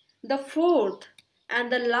 the fourth and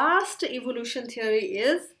the last evolution theory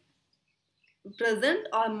is present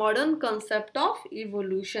or modern concept of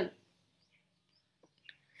evolution.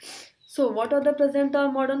 So what are the present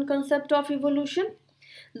or modern concept of evolution?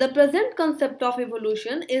 The present concept of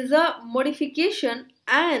evolution is a modification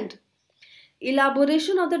and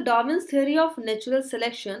elaboration of the Darwin's theory of natural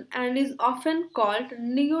selection and is often called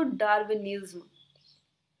Neo-Darwinism.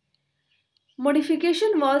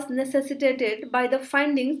 Modification was necessitated by the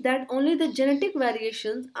findings that only the genetic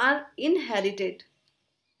variations are inherited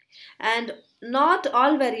and not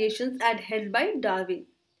all variations are held by Darwin.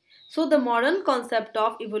 So the modern concept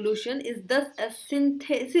of evolution is thus a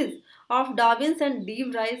synthesis of Darwin's and De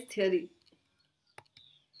Vries theory.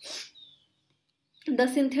 The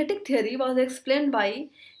synthetic theory was explained by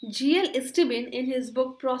G.L. Stibin in his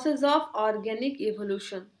book Process of Organic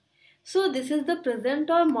Evolution. So this is the present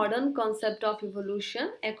or modern concept of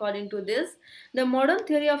evolution. According to this, the modern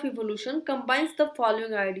theory of evolution combines the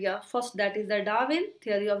following idea. First, that is the Darwin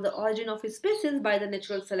theory of the origin of species by the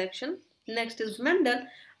natural selection. Next is Mendel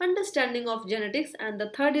understanding of genetics, and the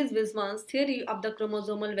third is Weismann's theory of the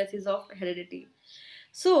chromosomal basis of heredity.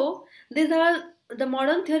 So these are the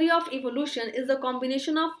modern theory of evolution is a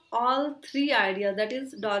combination of all three ideas, that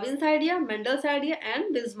is Darwin's idea, Mendel's idea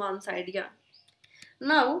and Weismann's idea.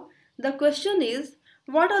 Now the question is,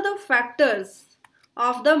 what are the factors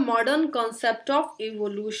of the modern concept of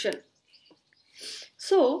evolution?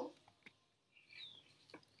 So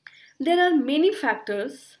there are many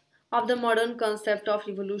factors of the modern concept of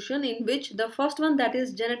evolution, in which the first one, that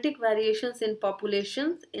is genetic variations in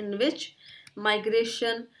populations, in which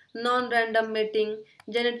migration, non-random mating,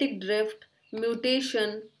 genetic drift,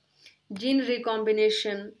 mutation, gene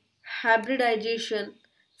recombination, hybridization.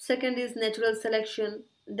 Second is natural selection,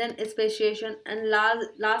 then speciation, and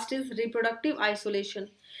last is reproductive isolation.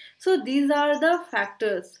 So these are the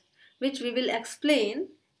factors which we will explain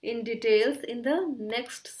in details in the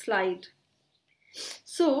next slide.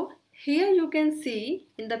 So here you can see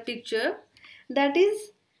in the picture, that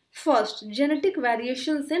is first genetic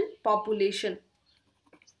variations in population.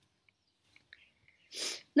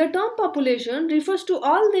 The term population refers to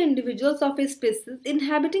all the individuals of a species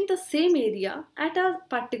inhabiting the same area at a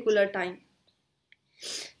particular time.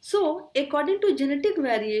 So, according to genetic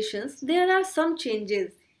variations, there are some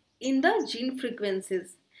changes in the gene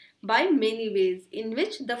frequencies by many ways, in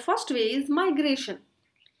which the first way is migration.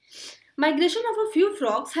 Migration of a few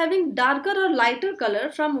frogs having darker or lighter color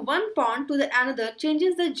from one pond to the another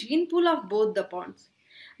changes the gene pool of both the ponds.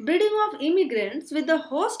 Breeding of immigrants with the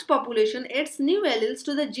host population adds new alleles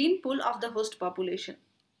to the gene pool of the host population.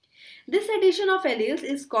 This addition of alleles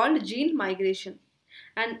is called gene migration.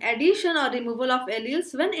 And addition or removal of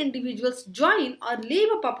alleles when individuals join or leave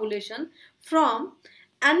a population from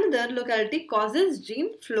another locality causes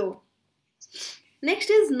gene flow. Next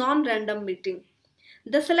is non-random mating.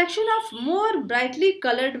 The selection of more brightly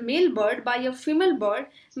colored male bird by a female bird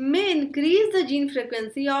may increase the gene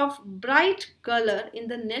frequency of bright color in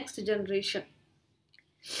the next generation.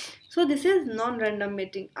 So this is non-random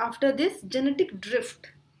mating. After this, genetic drift.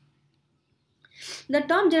 The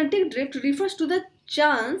term genetic drift refers to the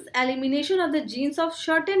chance elimination of the genes of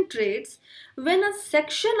certain traits when a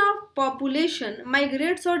section of population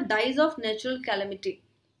migrates or dies of natural calamity.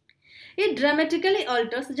 It dramatically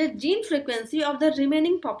alters the gene frequency of the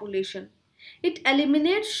remaining population. It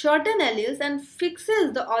eliminates certain alleles and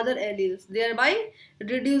fixes the other alleles, thereby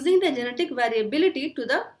reducing the genetic variability to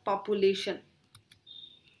the population.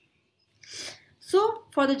 So,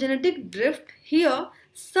 for the genetic drift, here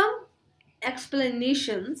some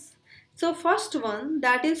explanations. So, first one,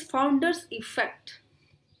 that is founder's effect.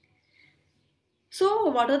 So,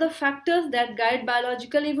 what are the factors that guide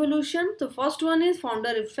biological evolution? The first one is founder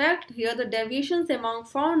effect. Here the deviations among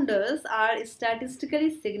founders are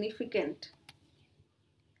statistically significant.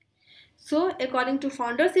 So, according to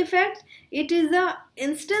founder's effect, it is an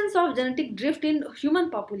instance of genetic drift in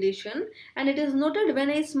human population, and it is noted when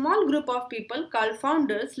a small group of people called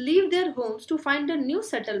founders leave their homes to find a new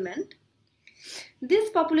settlement.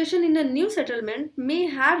 This population in a new settlement may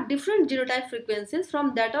have different genotype frequencies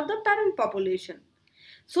from that of the parent population.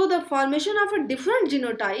 So the formation of a different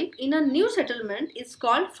genotype in a new settlement is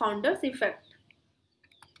called founder's effect.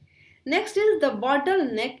 Next is the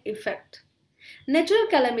bottleneck effect. Natural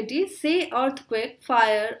calamities, say earthquake,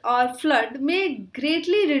 fire or flood, may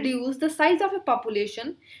greatly reduce the size of a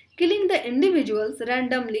population, killing the individuals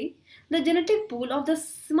randomly. The genetic pool of the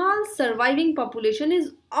small surviving population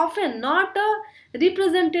is often not a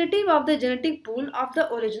representative of the genetic pool of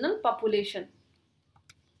the original population.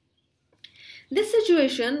 This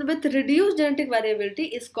situation with reduced genetic variability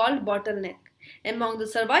is called bottleneck. Among the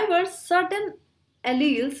survivors, certain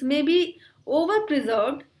alleles may be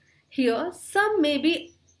overpreserved. Here, some may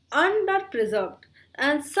be underpreserved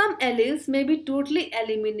and some alleles may be totally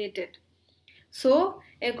eliminated. So,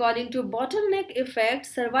 according to bottleneck effect,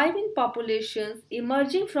 surviving populations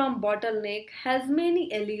emerging from bottleneck has many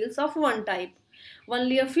alleles of one type,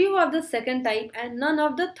 only a few of the second type and none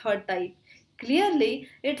of the third type. Clearly,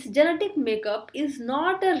 its genetic makeup is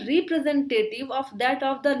not a representative of that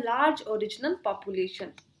of the large original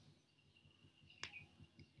population.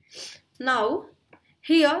 Now,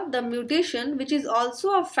 here the mutation, which is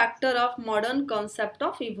also a factor of modern concept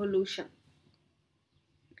of evolution.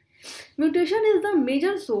 Mutation is the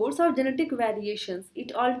major source of genetic variations.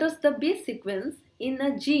 It alters the base sequence in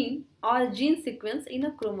a gene or gene sequence in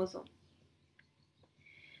a chromosome.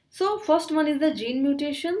 So, first one is the gene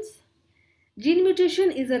mutations. Gene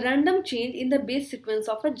mutation is a random change in the base sequence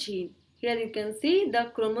of a gene. Here you can see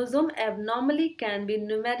the chromosome abnormally can be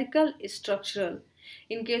numerical, structural.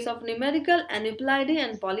 In case of numerical, aneuploidy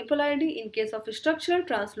and polyploidy. In case of structural,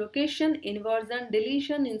 translocation, inversion,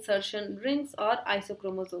 deletion, insertion, rings or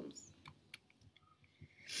isochromosomes.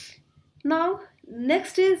 Now,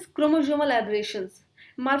 next is chromosomal aberrations.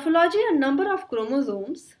 Morphology and number of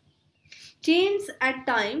chromosomes change at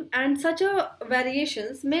time and such a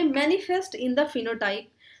variations may manifest in the phenotype.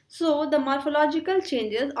 So, the morphological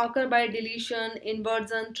changes occur by deletion,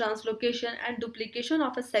 inversion, translocation and duplication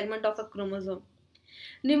of a segment of a chromosome.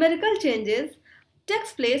 Numerical changes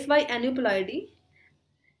takes place by aneuploidy,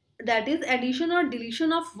 that is addition or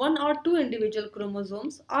deletion of one or two individual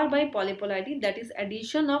chromosomes, or by polyploidy, that is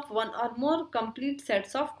addition of one or more complete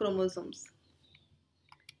sets of chromosomes.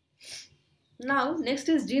 Now, next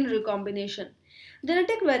is gene recombination.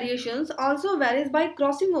 Genetic variations also varies by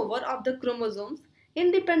crossing over of the chromosomes,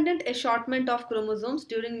 independent assortment of chromosomes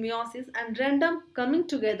during meiosis and random coming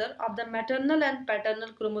together of the maternal and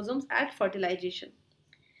paternal chromosomes at fertilization.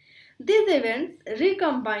 These events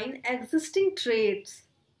recombine existing traits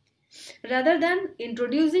rather than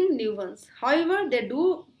introducing new ones. However, they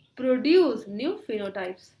do produce new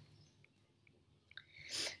phenotypes.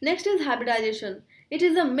 Next is hybridization. It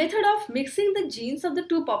is a method of mixing the genes of the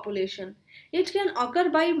two populations. It can occur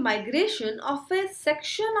by migration of a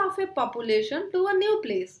section of a population to a new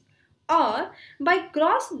place or by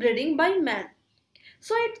crossbreeding by man.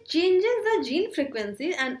 So it changes the gene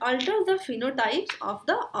frequency and alters the phenotypes of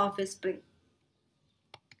the offspring.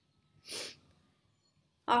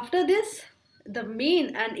 After this, the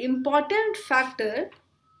main and important factor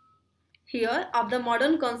here of the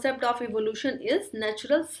modern concept of evolution is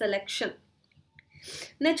natural selection.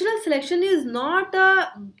 Natural selection is not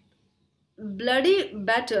a bloody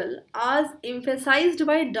battle as emphasized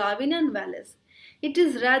by Darwin and Wallace. It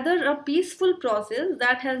is rather a peaceful process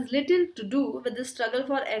that has little to do with the struggle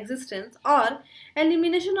for existence or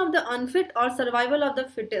elimination of the unfit or survival of the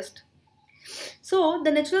fittest. So,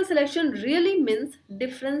 the natural selection really means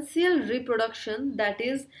differential reproduction, that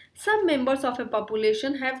is, some members of a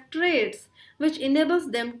population have traits which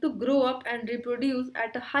enables them to grow up and reproduce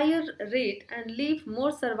at a higher rate and leave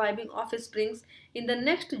more surviving offsprings in the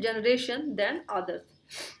next generation than others.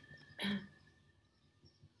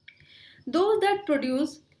 Those that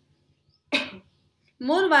produce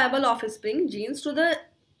more viable offspring genes to the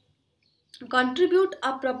contribute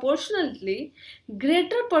a proportionately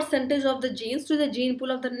greater percentage of the genes to the gene pool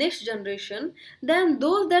of the next generation than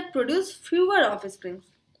those that produce fewer offspring.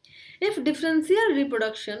 If differential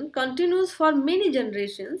reproduction continues for many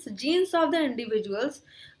generations, genes of the individuals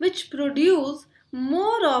which produce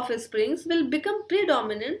more offspring will become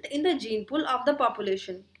predominant in the gene pool of the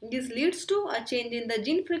population. This leads to a change in the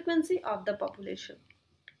gene frequency of the population.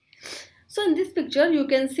 So in this picture you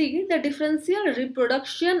can see the differential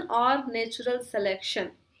reproduction or natural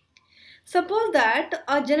selection. Suppose that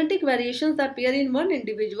a genetic variations appear in one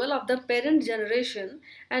individual of the parent generation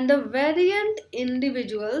and the variant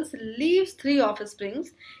individuals leaves 3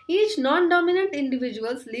 offsprings. Each non-dominant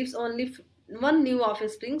individuals leaves only one new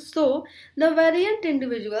offspring. So the variant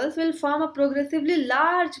individuals will form a progressively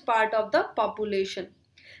large part of the population.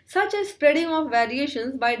 Such a spreading of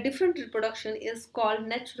variations by different reproduction is called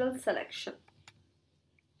natural selection.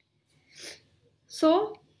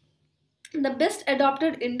 So, the best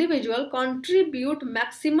adapted individual contribute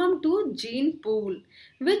maximum to gene pool.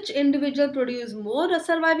 Which individual produce more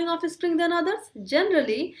surviving offspring than others?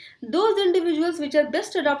 Generally, those individuals which are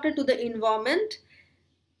best adapted to the environment,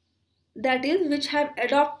 that is, which have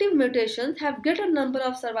adaptive mutations, have greater number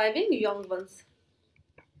of surviving young ones.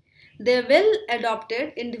 The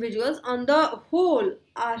well-adapted individuals on the whole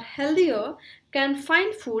are healthier, can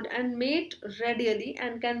find food and mate readily,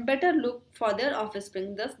 and can better look for their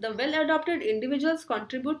offspring. Thus, the well-adapted individuals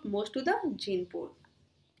contribute most to the gene pool.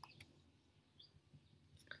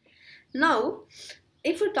 Now,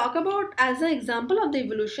 if we talk about as an example of the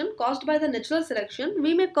evolution caused by the natural selection,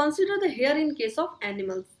 we may consider the hair in case of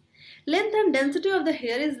animals. Length and density of the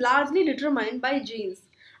hair is largely determined by genes.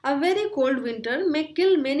 A very cold winter may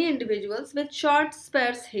kill many individuals with short,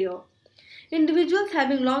 sparse hair. Individuals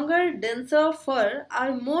having longer, denser fur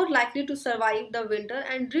are more likely to survive the winter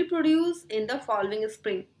and reproduce in the following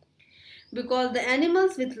spring. Because the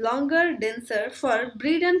animals with longer, denser fur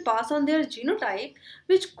breed and pass on their genotype,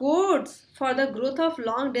 which codes for the growth of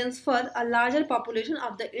long, dense fur, a larger population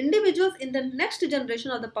of the individuals in the next generation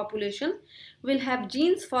of the population will have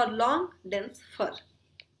genes for long, dense fur.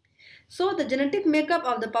 So the genetic makeup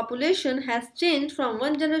of the population has changed from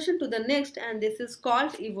one generation to the next, and this is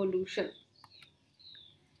called evolution.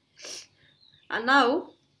 And now,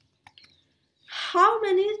 how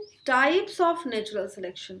many types of natural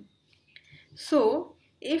selection? So,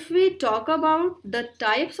 if we talk about the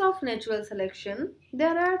types of natural selection,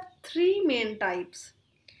 there are 3 main types.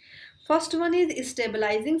 First one is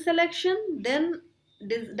stabilizing selection, then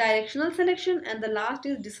directional selection, and the last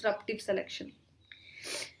is disruptive selection.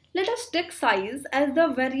 Let us take size as the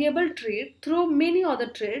variable trait, though many other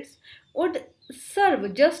traits would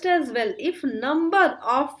serve just as well if number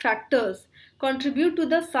of factors contribute to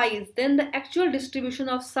the size, then the actual distribution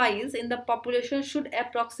of size in the population should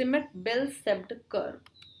approximate bell-shaped curve.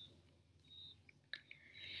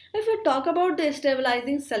 If we talk about the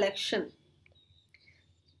stabilizing selection,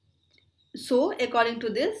 so according to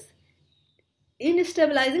this, in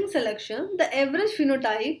stabilizing selection, the average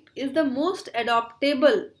phenotype is the most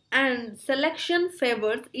adaptable and selection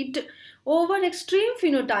favors it over extreme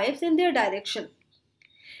phenotypes in their direction.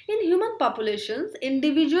 In human populations,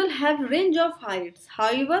 individuals have range of heights.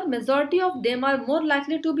 However, majority of them are more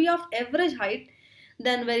likely to be of average height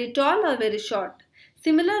than very tall or very short.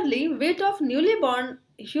 Similarly, weight of newly born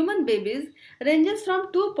human babies ranges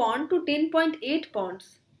from 2 pounds to 10.8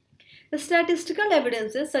 pounds. The statistical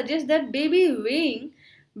evidences suggest that baby weighing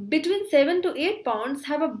between 7 to 8 pounds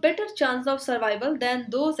have a better chance of survival than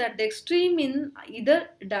those at the extreme in either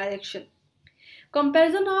direction.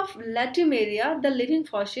 Comparison of Latimeria, the living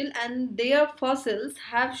fossil, and their fossils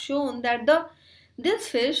have shown that this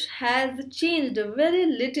fish has changed very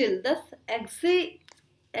little, thus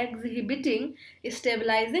exhibiting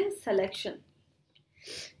stabilizing selection.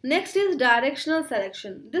 Next is directional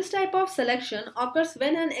selection. This type of selection occurs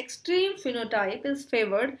when an extreme phenotype is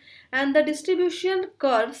favored and the distribution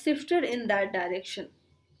curve shifted in that direction.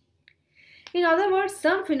 In other words,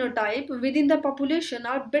 some phenotype within the population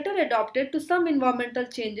are better adapted to some environmental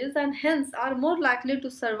changes and hence are more likely to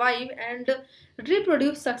survive and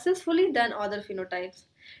reproduce successfully than other phenotypes.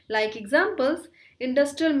 Like examples,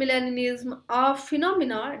 industrial melanism, a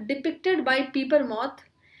phenomena depicted by pepper moth,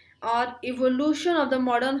 or evolution of the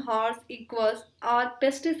modern horse equals or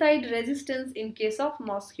pesticide resistance in case of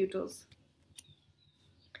mosquitoes.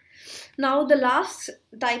 Now the last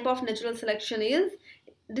type of natural selection is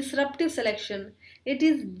disruptive selection. It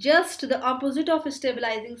is just the opposite of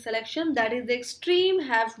stabilizing selection, that is the extreme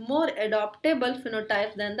have more adaptable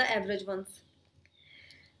phenotypes than the average ones.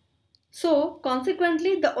 So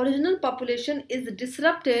consequently the original population is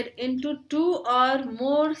disrupted into two or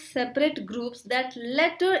more separate groups that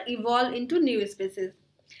later evolve into new species.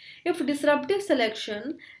 If disruptive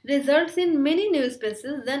selection results in many new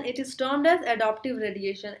species, then it is termed as adaptive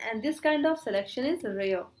radiation, and this kind of selection is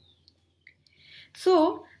rare.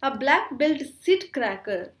 So, a black-billed seed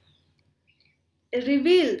cracker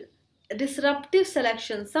revealed disruptive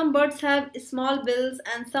selection. Some birds have small bills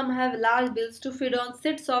and some have large bills to feed on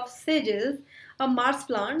seeds of sages, a marsh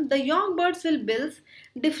plant. The young birds with bills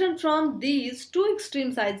different from these two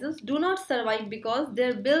extreme sizes do not survive because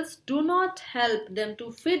their bills do not help them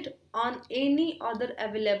to feed on any other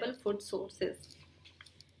available food sources.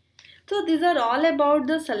 So these are all about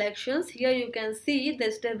the selections. Here you can see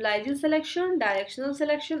the stabilizing selection, directional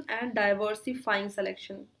selection and diversifying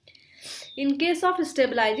selection. In case of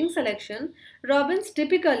stabilizing selection, robins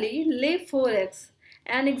typically lay 4 eggs.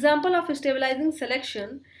 An example of stabilizing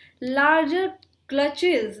selection, larger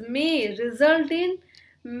clutches may result in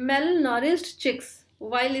malnourished chicks,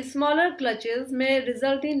 while smaller clutches may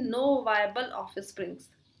result in no viable offsprings.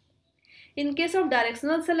 In case of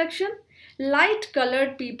directional selection,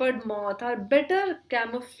 light-colored peppered moth are better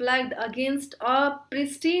camouflaged against a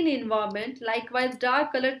pristine environment. Likewise,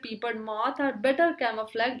 dark-colored peppered moth are better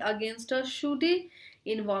camouflaged against a sooty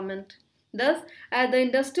environment. Thus, as the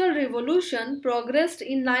Industrial Revolution progressed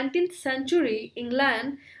in 19th century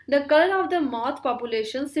England, the color of the moth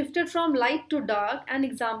population shifted from light to dark, an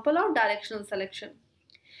example of directional selection.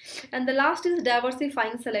 And the last is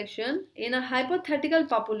diversifying selection. In a hypothetical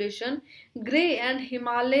population, grey and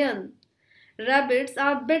Himalayan rabbits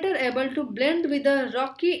are better able to blend with a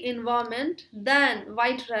rocky environment than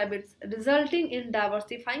white rabbits, resulting in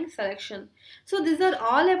diversifying selection. So these are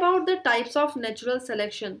all about the types of natural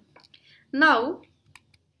selection. Now,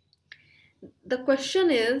 the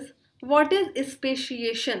question is, what is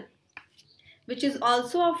speciation, which is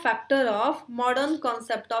also a factor of modern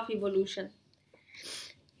concept of evolution.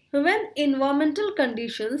 When environmental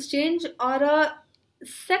conditions change or a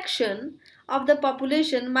section of the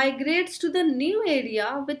population migrates to the new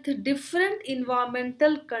area with different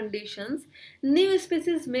environmental conditions, new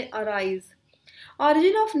species may arise.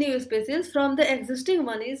 Origin of new species from the existing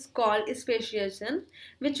one is called speciation,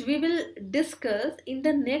 which we will discuss in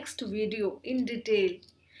the next video in detail.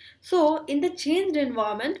 So, in the changed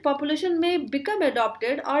environment, population may become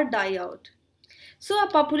adopted or die out. So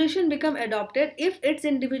a population become adopted if its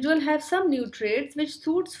individual have some new traits which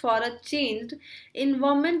suits for a changed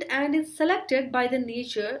environment and is selected by the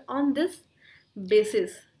nature on this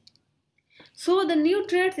basis. So the new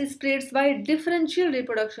traits spreads by differential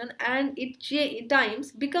reproduction and it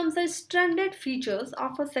times becomes a stranded features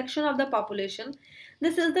of a section of the population.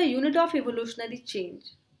 This is the unit of evolutionary change.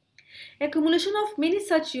 Accumulation of many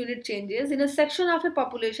such unit changes in a section of a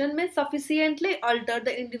population may sufficiently alter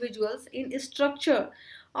the individuals in structure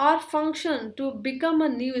or function to become a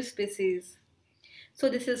new species. So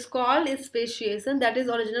this is called speciation, that is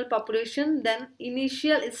original population, then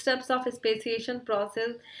initial steps of speciation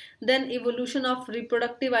process, then evolution of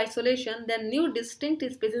reproductive isolation, then new distinct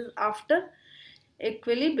species after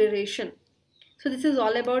equilibration. So this is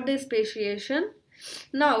all about the speciation.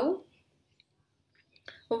 Now,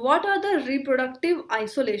 what are the reproductive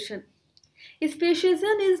isolation?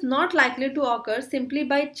 Speciation is not likely to occur simply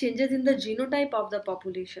by changes in the genotype of the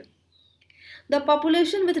population. The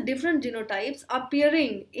population with different genotypes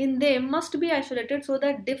appearing in them must be isolated so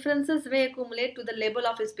that differences may accumulate to the level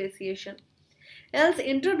of speciation. Else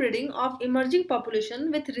interbreeding of emerging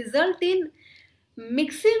population with result in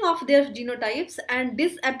mixing of their genotypes and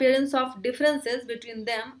disappearance of differences between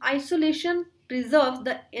them, isolation preserves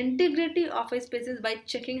the integrity of a species by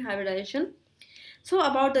checking hybridization. So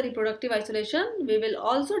about the reproductive isolation, we will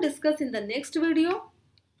also discuss in the next video.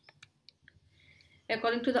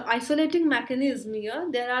 According to the isolating mechanism here,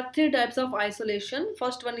 there are three types of isolation.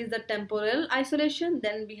 First one is the temporal isolation,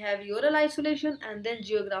 then we have oral isolation, and then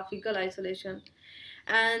geographical isolation.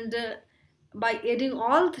 And by adding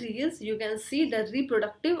all threes, you can see the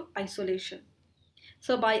reproductive isolation.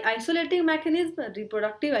 So by isolating mechanism,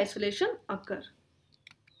 reproductive isolation occur.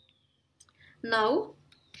 Now,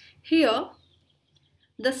 here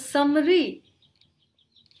the summary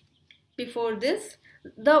before this,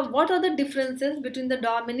 what are the differences between the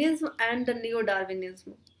Darwinism and the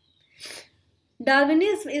Neo-Darwinism?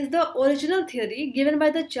 Darwinism is the original theory given by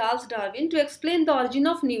the Charles Darwin to explain the origin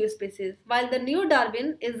of new species, while the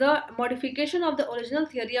Neo-Darwin is a modification of the original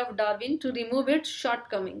theory of Darwin to remove its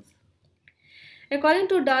shortcomings. According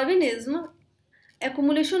to Darwinism,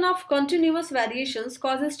 accumulation of continuous variations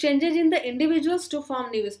causes changes in the individuals to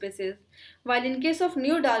form new species, while in case of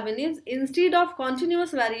Neo-Darwinism, instead of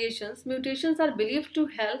continuous variations, mutations are believed to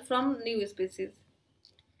help from new species.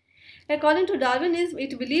 According to Darwinism,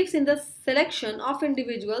 it believes in the selection of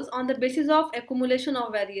individuals on the basis of accumulation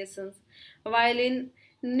of variations, while in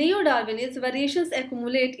Neo-Darwinism, variations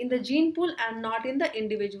accumulate in the gene pool and not in the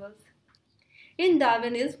individuals. In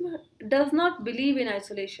Darwinism, does not believe in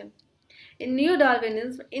isolation. In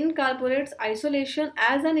Neo-Darwinism, incorporates isolation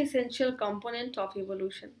as an essential component of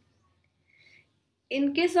evolution.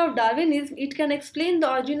 In case of Darwinism, it can explain the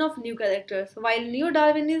origin of new characters, while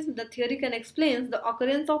Neo-Darwinism, the theory can explain the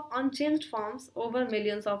occurrence of unchanged forms over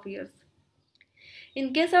millions of years.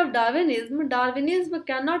 In case of Darwinism, Darwinism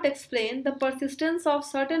cannot explain the persistence of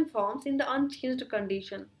certain forms in the unchanged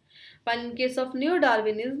condition, while in case of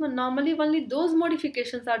Neo-Darwinism, normally only those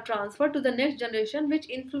modifications are transferred to the next generation which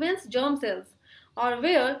influence germ cells, or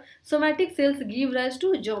where somatic cells give rise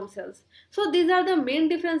to germ cells. So these are the main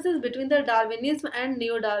differences between the Darwinism and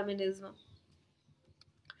Neo-Darwinism.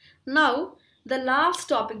 Now, the last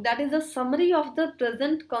topic, that is the summary of the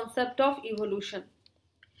present concept of evolution.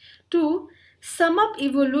 To sum up,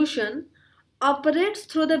 evolution operates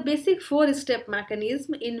through the basic four-step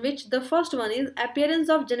mechanism, in which the first one is appearance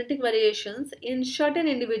of genetic variations in certain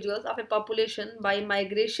individuals of a population by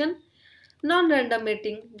migration, non-random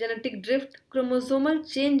mating, genetic drift, chromosomal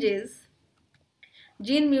changes,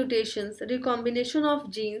 gene mutations, recombination of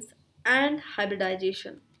genes, and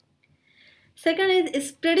hybridization. Second is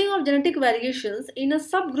spreading of genetic variations in a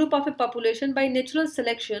subgroup of a population by natural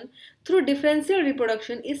selection through differential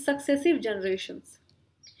reproduction in successive generations.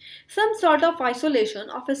 Some sort of isolation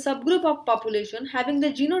of a subgroup of population having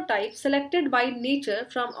the genotype selected by nature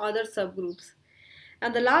from other subgroups.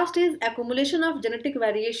 And the last is accumulation of genetic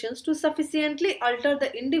variations to sufficiently alter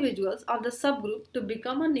the individuals of the subgroup to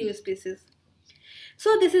become a new species.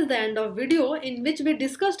 So this is the end of video, in which we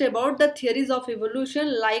discussed about the theories of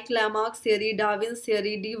evolution like Lamarck's theory, Darwin's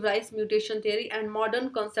theory, Vries mutation theory, and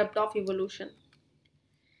modern concept of evolution.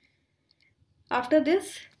 After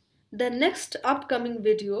this, the next upcoming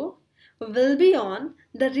video will be on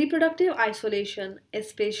the reproductive isolation,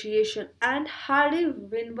 speciation, and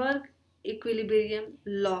Hardy-Weinberg equilibrium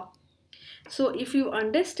law. So if you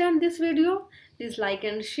understand this video, please like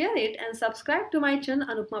and share it, and subscribe to my channel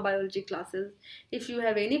Anupma Biology Classes. If you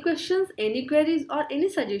have any questions, any queries, or any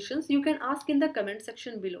suggestions, you can ask in the comment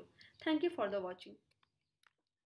section below. Thank you for the watching.